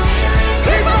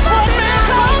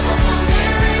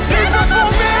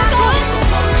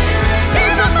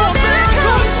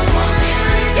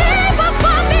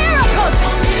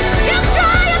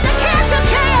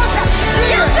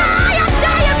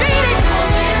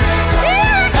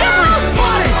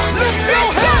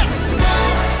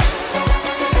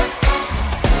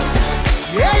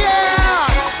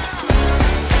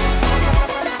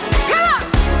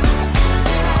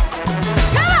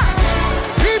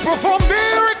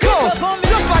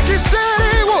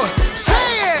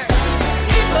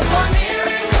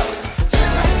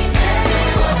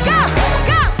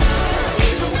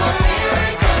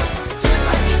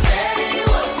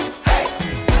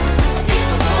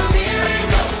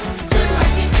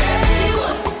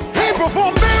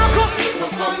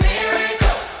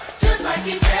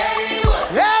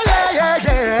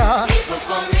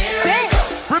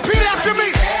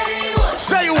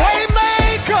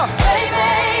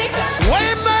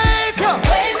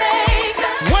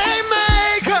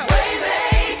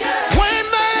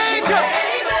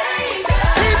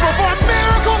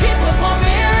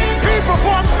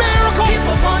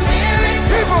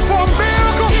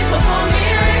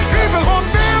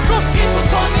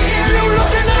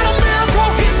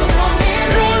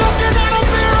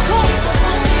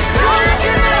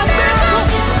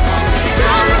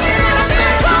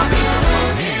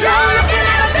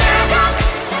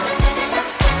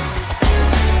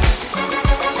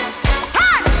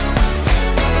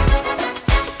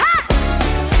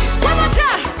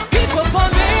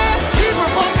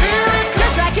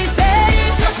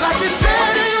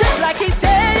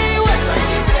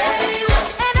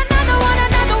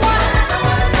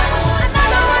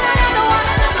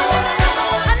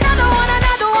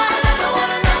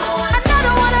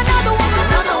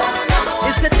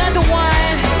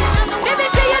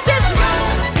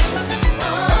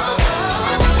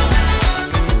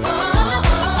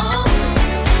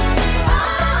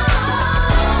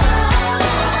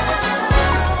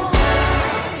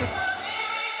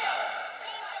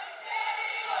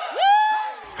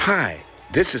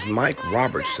 This is Mike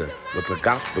Robertson with the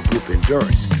gospel group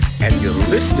Endurance, and you're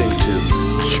listening to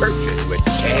Churchin with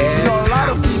Chad. You know, a lot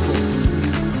of people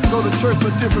go to church for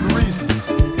different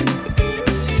reasons.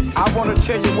 I want to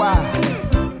tell you why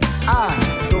I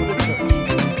go to church.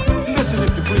 Listen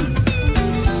if you please.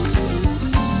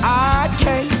 I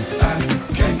came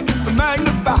to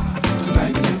magnify.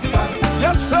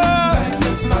 Yes, sir.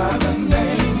 Magnify the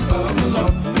name of the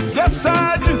Lord. Yes,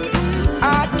 I do.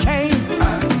 I came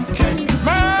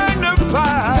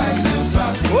magnify.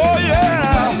 Oh,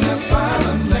 yeah. Magnify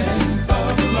the name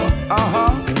of the Lord.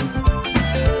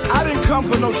 I didn't come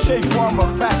for no shape, form, or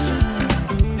fashion.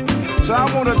 So I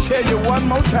want to tell you one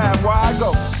more time why I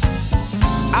go.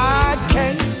 I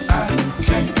came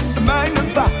to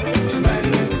magnify.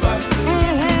 Magnify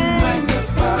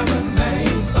the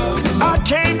name of the Lord. I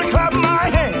came to clap my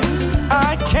hands.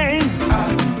 I came.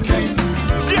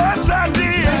 Yes, I did.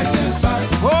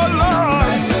 Oh, Lord.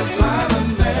 Magnify the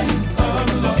name of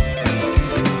the Lord.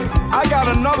 I got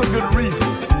another good reason.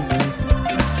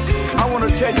 I want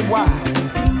to tell you why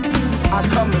I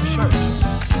come to church.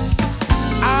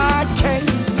 I came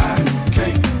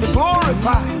to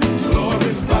glorify.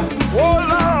 Oh,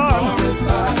 Lord.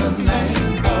 Glorify the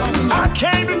name of the Lord. I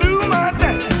came to do my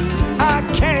dance. I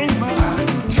came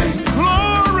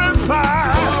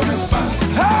glorify.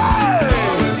 Hey!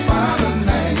 Glorify the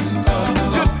name of the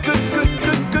Lord.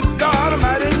 Good God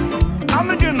Almighty. I'm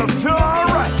beginning to feel all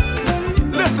right.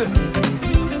 Listen,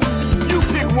 you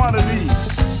pick one of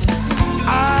these.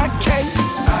 I came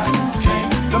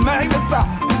to magnify.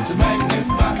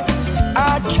 I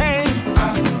came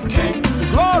to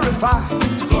glorify.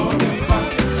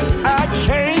 I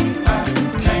came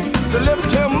to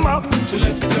lift him up.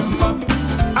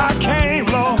 I came,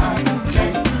 Lord,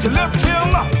 to lift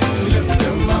him up.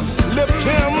 Lift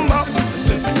him up.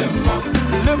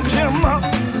 Lift him up.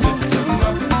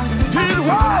 He's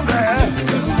worthy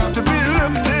to be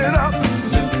lifted up.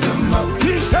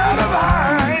 He's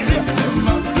satisfied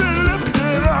to lift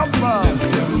it up.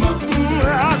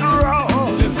 I draw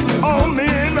all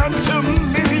men unto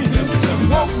me.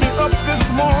 Woke me up this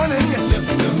morning.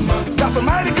 That's a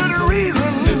mighty good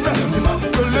reason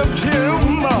to lift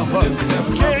him up.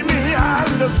 Gave me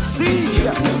eyes to see.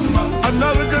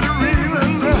 Another good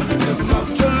reason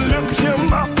to lift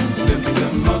him up.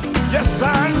 Yes,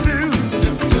 I do.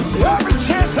 Every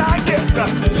chance I get, I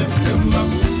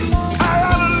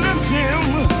ought to lift him.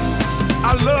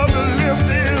 I love to lift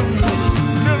him.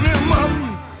 Lift him up.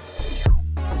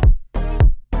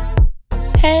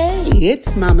 Hey,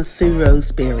 it's Mama Sue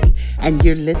Roseberry, and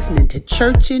you're listening to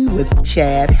Churchin' with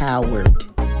Chad Howard.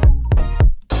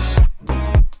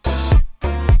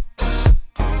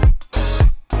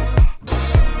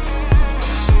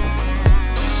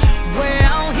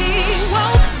 Well, he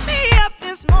woke me up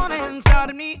this morning,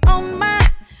 started me on my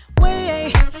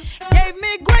way, gave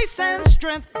me grace and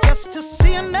strength just to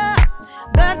see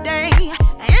another day,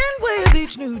 and with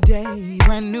each new day,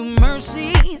 brand new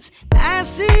mercies I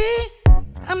see.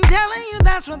 I'm telling you,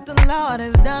 that's what the Lord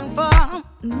has done for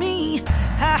me.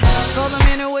 For the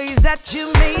many ways that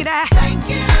you made, thank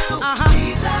you,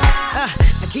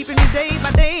 Jesus. Keeping me day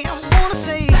by day, I wanna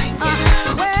say, thank you,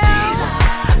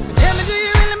 Jesus. Tell me, do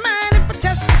you really mind if I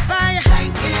testify?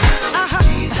 Thank you,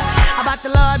 Jesus. About the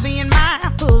Lord being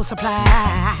my full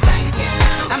supply. Thank you,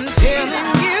 I'm telling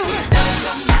you, He's done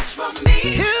so much for me.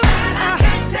 And I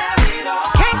can't tell it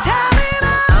all. Can't tell it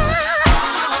all.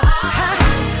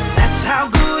 That's how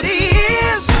good He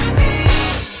is.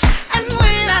 And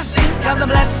when I think of the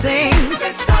blessings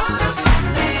bestowed upon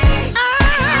me, I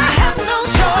have no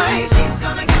choice. He's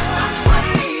gonna get my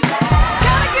praise.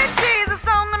 Gotta get Jesus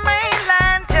on the main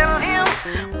line. Tell Him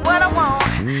what I want.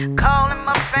 Call Him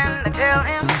up and tell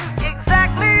Him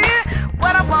exactly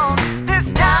what I want. This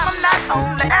time I'm not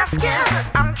only asking,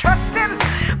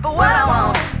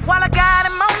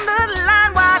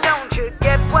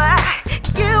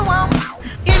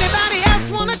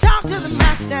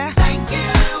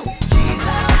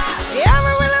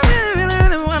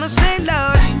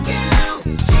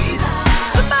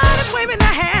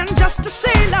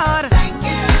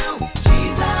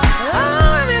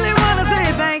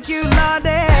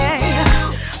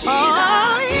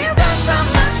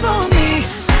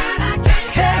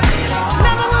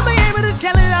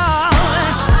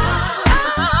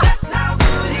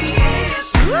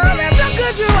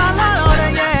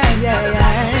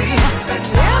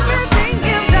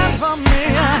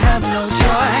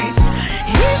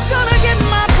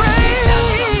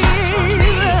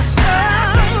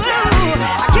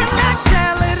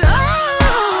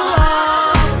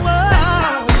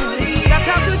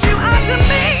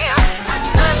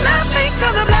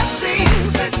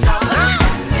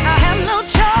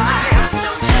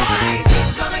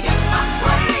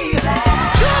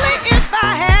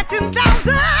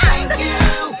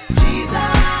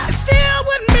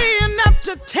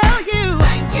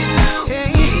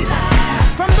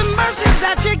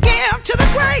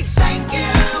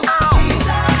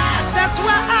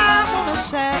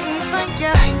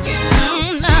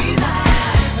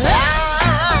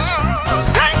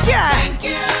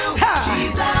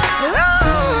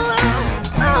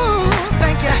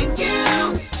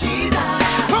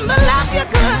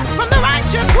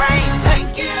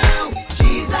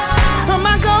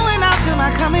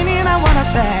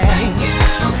 say.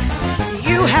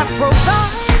 You have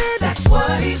provided. That's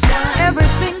what he's done.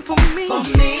 Everything for me.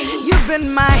 You've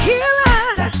been my healer.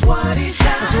 That's what he's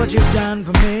done. That's what you've done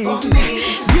for me.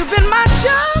 You've been my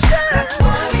shelter. That's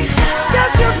what he's done.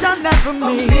 Yes, you've done that for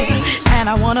me. And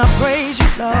I wanna praise you,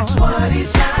 Lord. That's what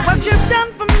he's done. What you've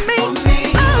done for me.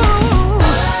 Oh,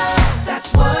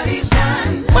 that's what he's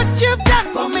done. What you've done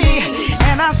for me.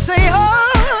 And I say,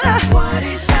 oh, that's what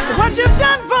he's done. What you've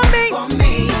done for me.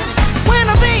 When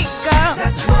I think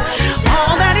that's what he's done.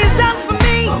 All that he's done for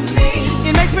me.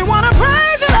 It makes me wanna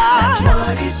praise you, Lord. That's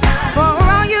what he's done. For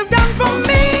all you've done for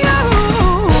me.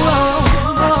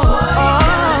 That's what he's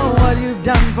done. What you've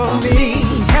done for me.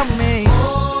 Help me.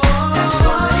 That's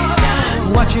what he's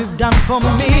done. What you've done for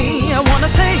me. I wanna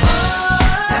say,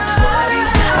 that's what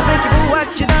he's done. I thank you for what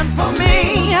you done for me.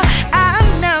 I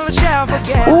never shall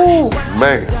forget. Ooh,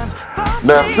 man.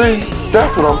 Now see,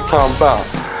 that's what I'm talking about.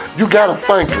 You gotta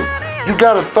thank him. You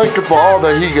gotta thank him for all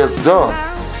that he has done.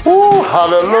 Ooh,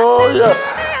 hallelujah.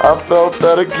 I felt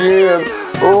that again.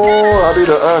 Oh, I need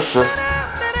an usher.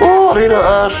 Oh, I need an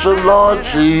usher, Lord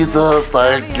Jesus.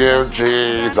 Thank you,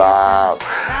 Jesus.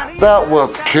 That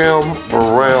was Kim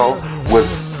Burrell with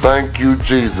Thank You,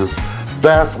 Jesus.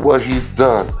 That's what he's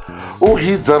done. Oh,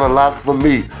 he's done a lot for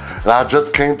me. And I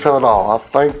just can't tell it all. I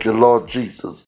thank you, Lord Jesus.